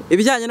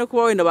ibijyanye no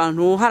kuba wenda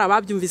abantu hari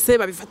ababyumvise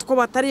babifata uko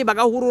batari,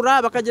 bagahurura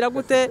bakagira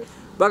gute,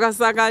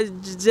 bagasanga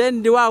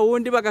Jane wa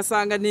wundi,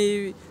 bagasanga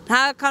ni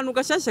nta kantu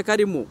gashyashya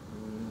karimo.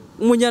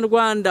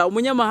 umunyarwanda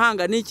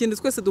umunyamahanga ni ikintu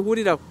twese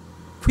duhuriraho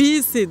ku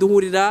isi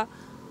duhurira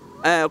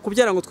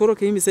kubyara ngo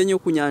tworokeho imisenyi yo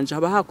ku nyanja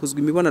haba hakozwe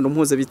imibonano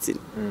mpuzabitsina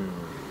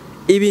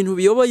ibintu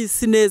biyoboye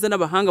isi neza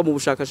n'abahanga mu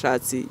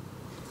bushakashatsi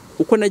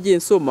uko nagiye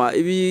nsoma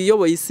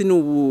ibiyoboye isi ni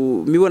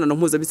imibonano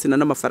mpuzabitsina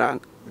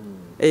n'amafaranga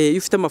iyo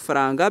ufite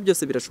amafaranga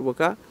byose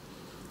birashoboka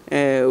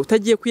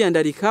utagiye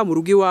kwiyandarika mu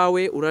rugo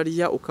iwawe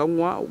urarya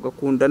ukanywa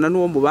ugakundana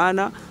n'uwo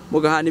mubana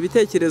mugahana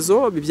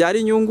ibitekerezo bibyara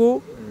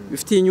inyungu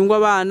bifitiye inyungu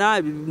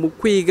abana mu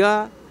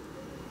kwiga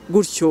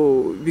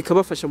gutyo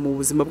bikabafasha mu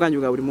buzima bwanyu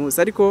bwa buri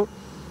munsi ariko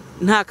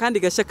nta kandi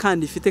gashya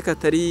kandi ifite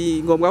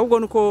katari ngombwa ahubwo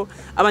nuko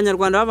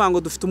Abanyarwanda bavuga ngo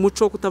dufite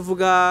umuco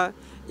kutavuga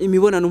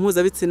imibonano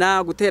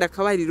mpuzabitsina gutera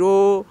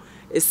akabariro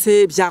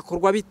ese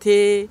byakorwa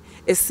bite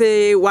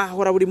ese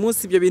wahora buri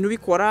munsi ibyo bintu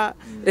bikora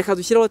reka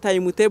dushyiraho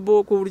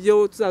timetable ku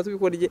buryo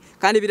tuzatubikora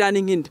kandi birani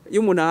nk'inda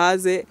iyo umuntu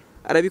ahaze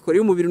arabikora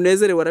iyo umubiri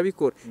unezerewe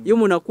arabikora iyo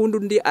umuntu akunda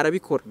undi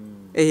arabikora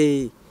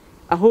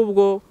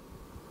ahubwo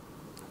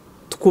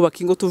tukubaka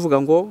ingo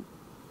tuvuga ngo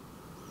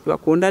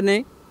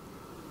bakundane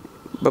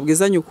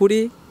babwizanye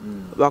ukuri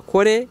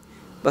bakore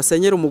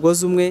basenyera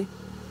umugozi umwe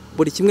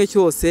buri kimwe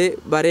cyose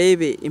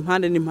barebe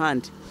impande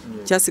n'impande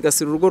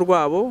cyasigasira urugo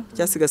rwabo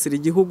cyasigasira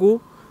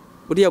igihugu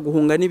buriya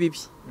guhunga nibibi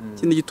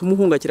ikintu gituma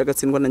uhunga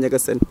kiragatsindwa na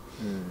nyagasani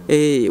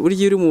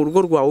buriya uri mu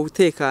rugo rwawe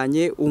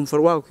utekanye umva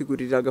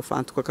wakwigurira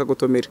agafanta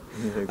ukakagotomera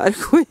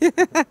ariko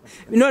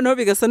noneho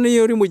bigasa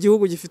n'iyo uri mu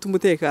gihugu gifite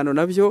umutekano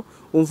nabyo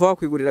umva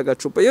wakwigurira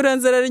agacupa iyo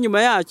urenze rero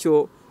inyuma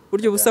yacyo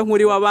buryo busa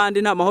nk'uri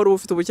w'abandi nta mahoro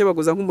bufite ubuke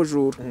baguza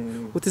nk'umujura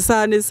uti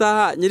isaha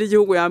n'isaha nyiri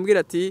igihugu yambwira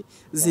ati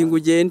zinga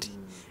ugende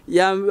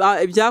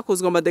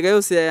ibyakozwe amadega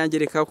yose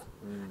yayangerekaho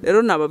rero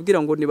nababwira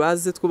ngo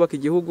nibaze twubaka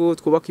igihugu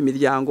twubaka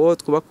imiryango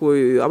twubaka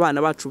abana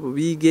bacu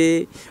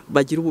bige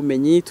bagira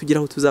ubumenyi tugira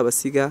aho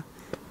tuzabasiga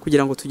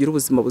kugira ngo tugire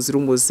ubuzima buzira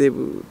umuze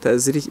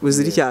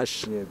buzira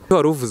icyasha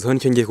wari uvuzeho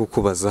nicyo ngiye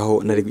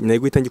kukubazaho nari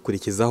guhita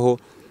ngikurikizaho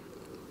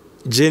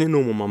Jane ni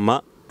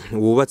umumama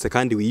wubatse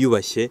kandi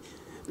wiyubashye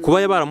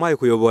kuba baramuhaye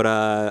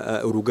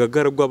kuyobora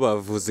urugaga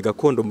rw'abavuzi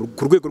gakondo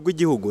ku rwego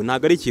rw'igihugu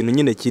ntabwo ari ikintu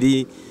nyine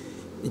kiri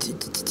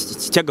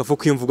cy'agafu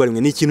k'imvugo rimwe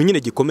ni ikintu nyine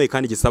gikomeye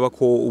kandi gisaba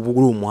ko uba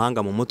uri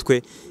umuhanga mu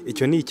mutwe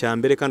icyo ni icya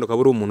mbere kandi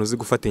ukaba uri umuntu uzi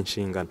gufata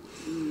inshingano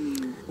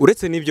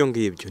uretse n'ibyo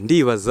ngibyo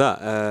ndibaza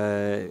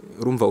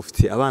urumva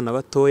ufite abana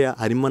batoya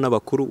harimo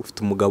n'abakuru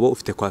ufite umugabo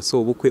ufite kwa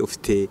sobukwe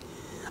ufite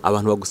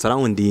abantu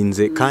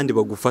bagusarawundinze kandi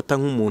bagufata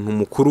nk'umuntu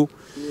mukuru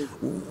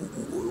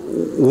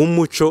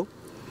w'umuco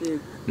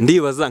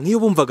ndibaza nk'iyo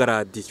bumvaga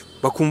radiyo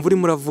bakumva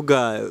urimo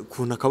uravuga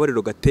ukuntu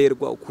akabariro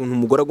gaterwa ukuntu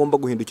umugore agomba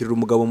guhindukirira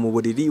umugabo mu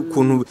buriri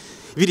ukuntu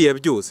biriya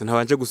byose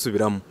ntabanje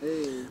gusubiramo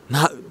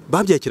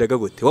babyakiraga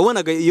gute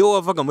wabonaga iyo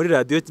wavaga muri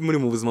radiyo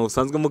muri mu buzima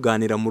busanzwe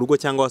muganira mu rugo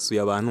cyangwa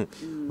wasuye abantu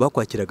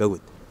bakwakiraga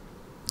gute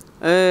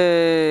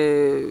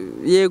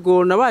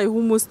yego nabayeho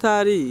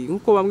umusitari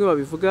nk'uko bamwe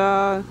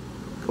babivuga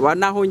kaba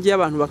naho ngiye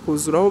abantu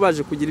bakuzuraho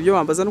baje kugira ibyo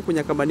bambaza no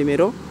kunyaka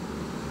amanimero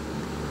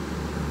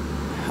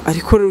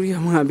ariko uriya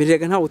mwambi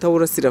rega nta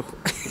utawurasiraho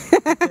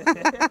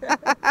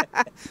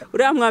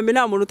uriya mwambi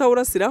nta muntu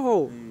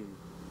utawurasiraho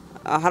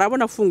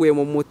harabona afunguye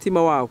mu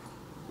mutima wabo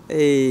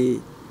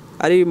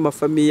ari mu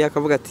mafamiye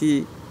akavuga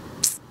ati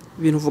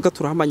ibintu uvuga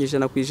turahamanya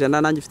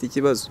 100% nanjye mfite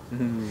ikibazo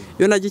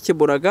iyo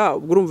nagikeburaga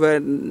ubwo urumva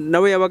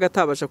nawe yabaga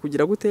atabasha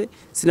kugira gute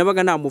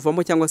sinabaga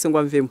namuvamo cyangwa se ngo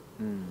amvemo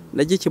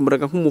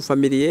nagikemuraga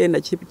nk'umufamiliye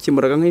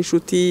nagikemuraga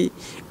nk'inshuti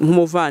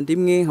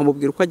nk'umuvandimwe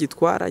nkamubwira uko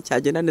agitwara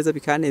cyagenda neza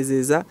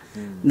bikanezeza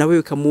nawe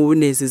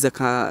bikamunezeza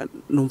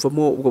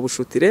kanumvamo ubwo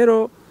bushuti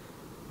rero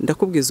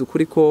ndakubwiza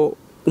ukuri ko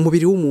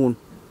umubiri w'umuntu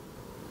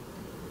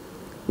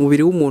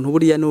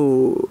buriya ni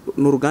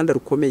uruganda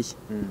rukomeye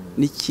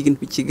ni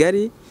ikintu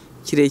kigari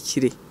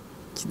kirekire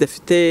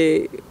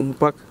kidafite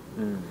umupaka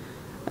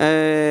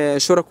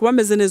ashobora kuba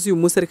ameze neza uyu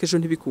munsi ariko ejo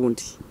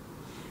ntibikundi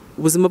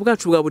ubuzima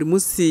bwacu bwa buri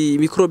munsi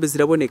mikorobe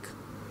ziraboneka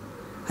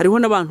hariho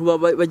n'abantu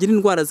bagira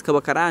indwara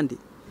zikaba karande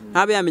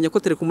ntabe yamenya ko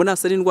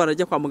telekomunasi ari indwara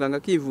ajya kwa muganga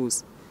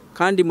akivuza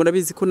kandi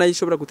murabizi ko nayo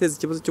ishobora guteza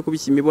ikibazo cyo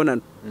kubishya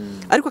imibonano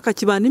ariko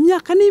akakibana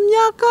imyaka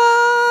n'imyaka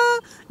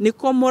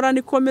nikomora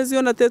nikomeza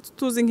iyo natetse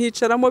tuzi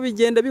nkicaramo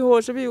bigenda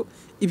bihoshe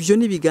ibyo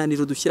ni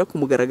ibiganiro dushyira ku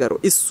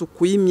mugaragaro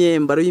isuku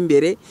y'imyembaro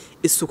y'imbere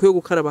isuku yo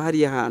gukaraba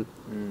hariya hantu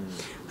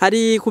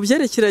hari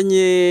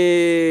kubyerekeranye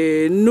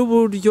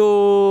n'uburyo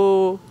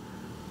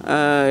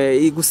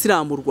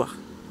gusiramurwa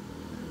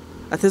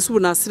atese ubu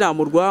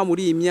nasiramurwa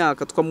muri iyi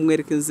myaka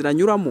twamumwereka inzira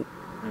anyuramo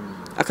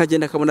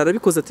akagenda akabona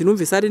arabikoze ati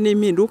numvise hari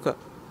n'impinduka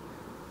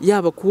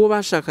yaba kubo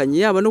bashakanye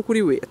yaba no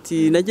kuri we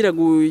ati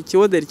nagiraga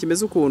ikiwoderi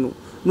kimeze ukuntu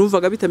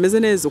numvaga bitameze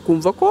neza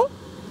ukumva ko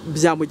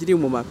byamugiriye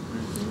umumaro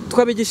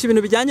tukabigisha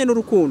ibintu bijyanye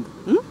n'urukundo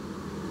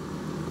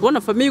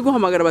ubona famiye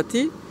guhamagara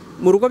bati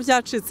mu rugo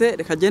byacitse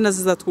reka genda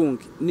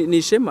zizatwunge ni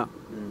ishema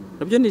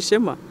nabyo ni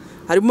ishema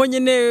harimo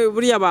nyine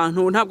buriya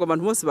abantu ntabwo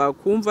abantu bose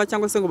bakumva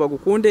cyangwa se ngo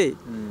bagukunde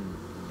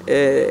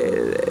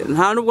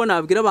nta nubwo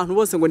nabwira abantu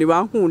bose ngo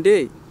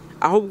nibankunde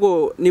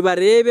ahubwo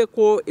nibarebe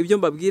ko ibyo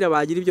mbabwira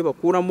bagira ibyo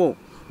bakuramo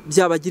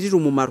byabagirira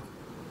umumaro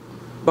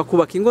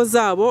bakubaka ingo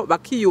zabo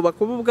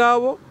bakiyubaka bo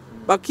ubwabo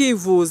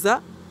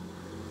bakivuza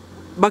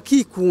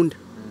bakikunda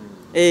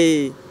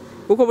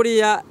kuko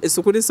buriya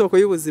isuku ni isoko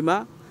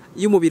y'ubuzima.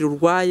 Iyo umubiri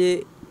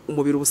urwaye,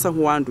 umubiri ubusa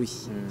nk'uwanduye.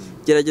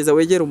 Gerageza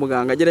wegere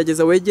umuganga,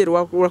 gerageza wegere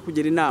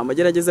urakugira inama,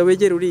 gerageza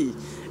wegere uri.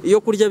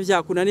 Iyo kurya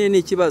byakunaniye ni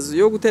ikibazo,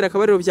 iyo gutera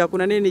akabariro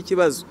byakunaniye ni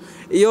ikibazo,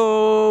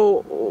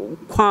 iyo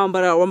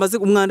kwambara wamaze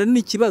umwanda ni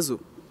ikibazo.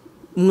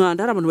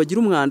 Umwanda hari abantu bagira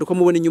umwanda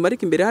ukamubona inyuma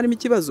ariko imbere harimo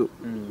ikibazo.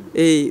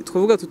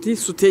 Twavuga tuti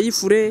sute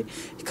y'ifure,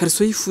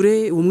 ikariso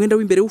y'ifure, umwenda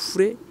w'imbere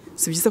w'ufure,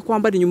 si byiza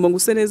kwambara inyuma ngo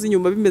use neza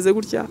inyuma bimeze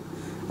gutya.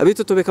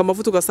 Abitotobeka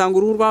amavuta ugasanga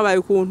uruhu rwabaye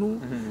ukuntu.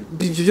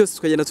 Ibyo byose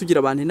tukagenda tugira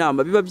abantu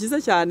inama. Biba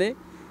byiza cyane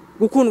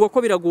gukundwa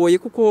ko biragoye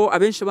kuko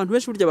abantu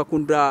benshi burya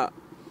bakunda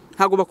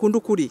ntago bakunda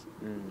ukuri.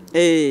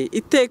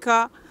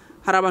 Iteka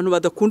hari abantu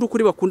badakunda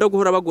ukuri, bakunda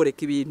guhora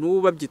bagoreka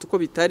ibintu babyita uko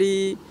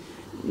bitari,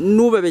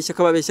 nubabeshya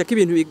akababeshya ko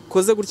ibintu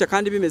bikoze gutya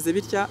kandi bimeze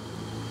bitya.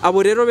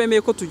 Abo rero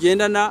bemeye ko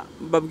tugendana,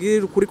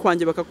 babwira ukuri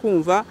kwanjye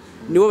bakakumva,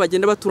 nibo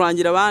bagenda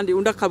baturangira abandi,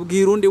 undi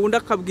akabwira undi, undi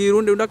akabwira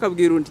undi, undi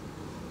akabwira undi,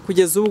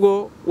 kugeza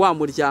ubwo wa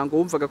muryango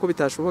wumvaga ko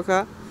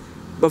bitashoboka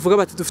bavuga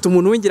bati dufite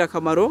umuntu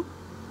w'ingirakamaro,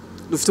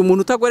 dufite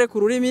umuntu utagoreka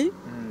ururimi,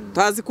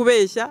 utazi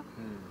kubeshya,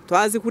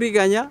 utazi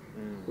kuriganya,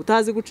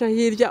 utazi guca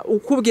hirya,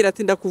 ukubwira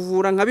ati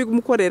ndakuvura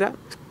nkabigukorera,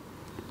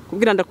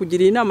 kubwira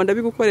ndakugiriye inama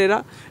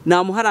ndabigukorera,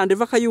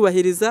 namuharandeva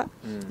akayubahiriza,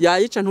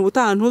 yayica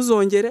ntubutaha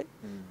ntuzongere.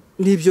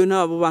 Nibyo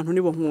nabo bantu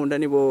nibo nkunda,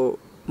 nibo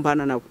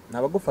mbana nabo.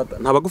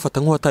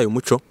 Ntabagufata nk'uwataye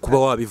umuco kuba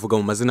wabivuga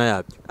mu mazina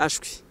yabyo.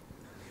 Ashwi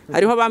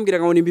hariho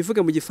abambwiraga ngo nimbivuge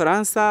mu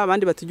Gifaransa,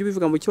 abandi batijya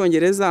ubivuga mu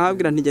Cyongereza,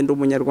 nkabwira nti ngenda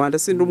umunyarwanda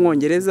sindi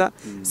umwongereza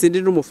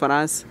sindi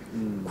n'umufaransa,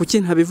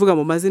 kuki ntabivuga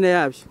mu mazina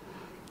yabyo.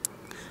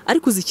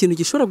 Ariko uzi ikintu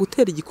gishobora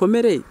gutera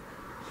igikomere,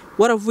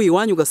 waravuye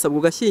iwanyu ugasabwa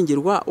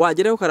ugashyingirwa,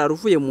 wagerayo ukarara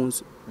uvuye mu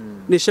nzu,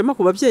 nishema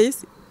ku babyeyi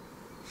se.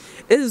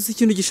 Uzi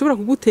ikintu gishobora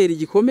kugutera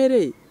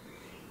igikomere,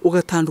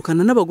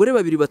 ugatandukana n'abagore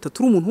 2-3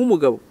 uri umuntu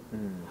w'umugabo,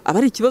 aba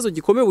ari ikibazo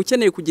gikomeye,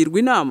 ukeneye kugirwa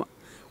inama,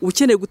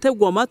 ukeneye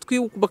gutegwa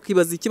amatwi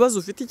bakibaza ikibazo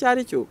ufite icyo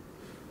ari cyo.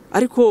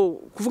 Ariko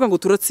kuvuga ngo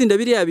turatsinda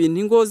biriya bintu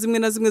ingo zimwe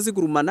na zimwe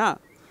zigurumana,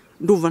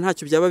 ndumva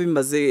ntacyo byaba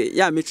bimaze.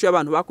 Ya mico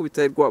y'abantu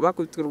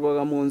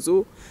bakubitirwaga mu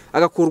nzu,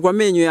 agakurwa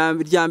amenyo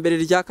ya mbere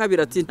rya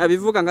kabiri, ati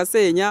ntabivuga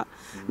ngasenya,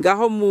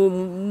 ngaho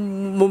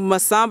mu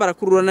masamba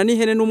arakururana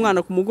n'ihene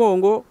n'umwana ku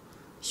mugongo.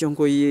 Iyo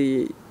ngo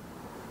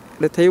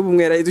leta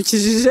y'ubumwe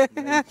yarayidukijije,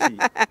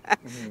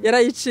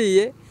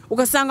 yarayiciye,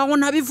 ugasanga ngo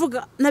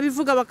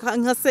nabivuga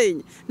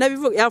bakankasenya,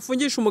 nabivuga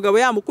yafungisha umugabo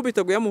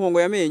yamukubita ngo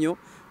yamuhongo yamenyo,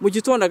 mu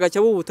gitondo agacya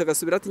bubuta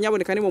agasubira ati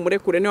nyaboneka ni mu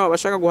murekure niwe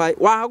wabashaka guhaye,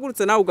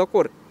 wahagurutse nawe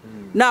ugakora,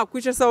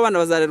 nakwica se abana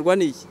bazarerwa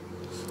n'iki.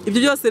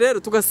 Ibyo byose rero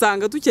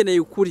tugasanga dukeneye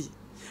ukuri.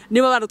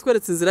 Niba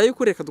baratweretse inzira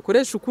y'ukuri, reka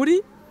dukoresha ukuri,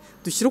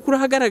 dushyira ukuri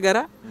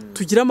ahagaragara,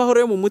 tugira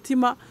amahoro yo mu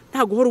mutima,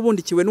 nta guhora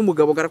ubundikiwe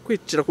n'umugabo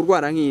garakwicira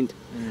kurwara nk'inda,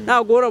 nta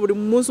guhora buri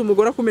munsi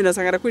umugore akumena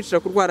asanga arakwicira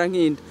kurwara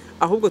nk'inda,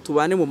 ahubwo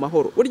tubane mu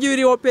mahoro. Burya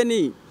uri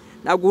open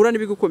ntabwo uhura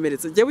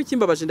n'ibigukomeretsa. Jewe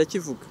ikimbabaje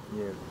ndakivuga,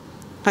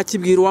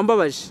 nkakibwira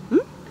uwambabaje.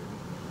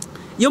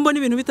 Iyo mbona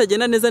ibintu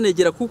bitagenda neza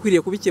negera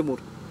kukwiriye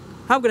kubikemura,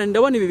 ntabwo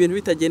ndabona ibi bintu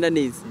bitagenda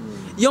neza.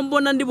 Iyo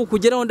mbona ndi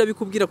bukugeraho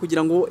ndabikubwira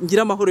kugira ngo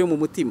ngire amahoro yo mu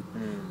mutima.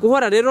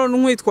 Guhora rero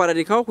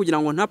nkwitwararikaho kugira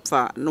ngo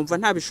ntapfa, numva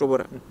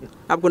ntabishobora,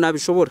 ntabwo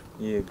nabishobora.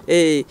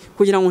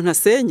 Kugira ngo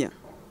ntasenya,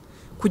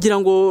 kugira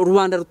ngo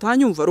rubanda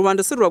rutanyumva.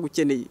 Rubanda se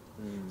ruragukeneye,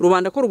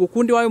 rubanda ko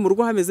rugukundi wawe mu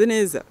rugo hameze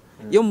neza.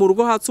 Iyo mu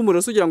rugo hatse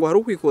umuriro kugira ngo hari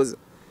ukwikoza,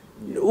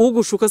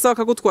 ugushuka se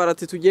akagutwara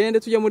ati tugende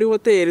tujya muri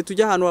hoteli,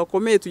 tujya ahantu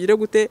hakomeye, tugire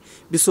gute,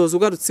 bisoza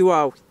ugarutse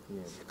iwawe.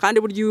 Kandi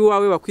burya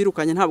iwawe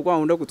bakwirukanye ntabwo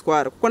wawunda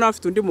gutwara, kuko nawe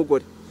afite undi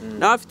mugore,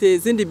 nawe afite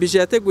izindi bije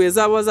yateguye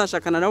zabo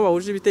bazashakana nabo,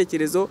 bahuje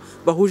ibitekerezo,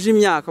 bahuje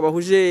imyaka,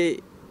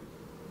 bahuje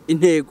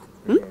intego.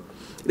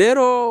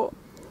 Rero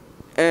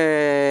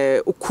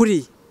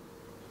ukuri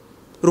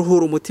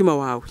ruhura umutima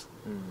wawe,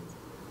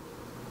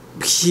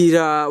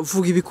 bwira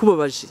vuga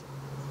ibikubabaje,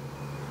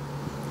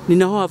 ni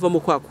naho havamo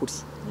kwa kuri.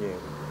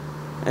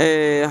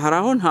 Hari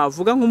aho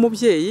ntavuga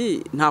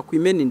nk'umubyeyi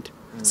ntakwimena inda,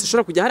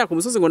 sishobora kujya hariya ku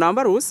musozi ngo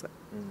nambare ubusa.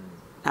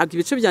 Ntabwo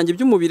ibice byanjye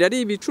by'umubiri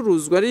ari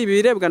ibicuruzwa, ari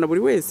ibirebwa na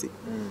buri wese.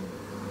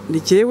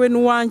 Ni jyewe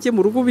n'uwanjye mu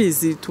rugo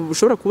ubizi,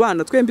 tushobora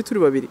kubana twembi turi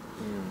babiri.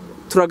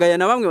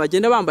 Turagayana bamwe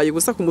bagenda bambaye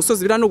ubusa ku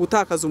musozi, bira no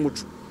gutakaza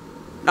umuco.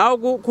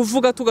 Naho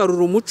kuvuga tugarura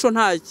umuco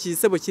nta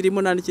kisebo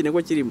kirimo, nta n'ikinego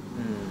kirimo.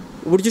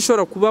 Uburyo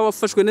ushobora kuba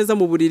wafashwe neza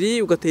mu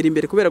buriri ugatera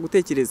imbere kubera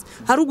gutekereza.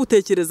 Hari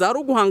ugutekereza, hari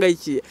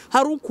uguhangayikiye,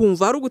 hari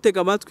ukumva, hari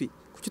ugutega amatwi,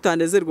 kuki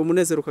utanezerwa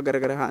umunezero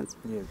ukagaragara hanze.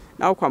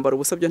 Naho kwambara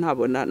ubusa byo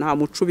ntabona, nta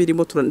muco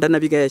birimo,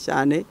 ndanabigaya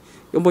cyane.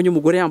 Iyo mbonye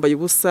umugore yambaye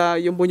ubusa,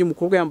 iyo mbonye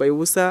umukobwa yambaye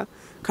ubusa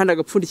kandi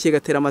agapfundikiye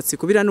gatera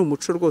amatsiko, bira ni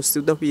umuco rwose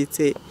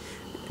udahwitse,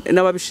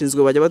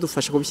 n'ababishinzwe bajya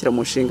badufasha kubishyira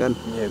mu nshingano.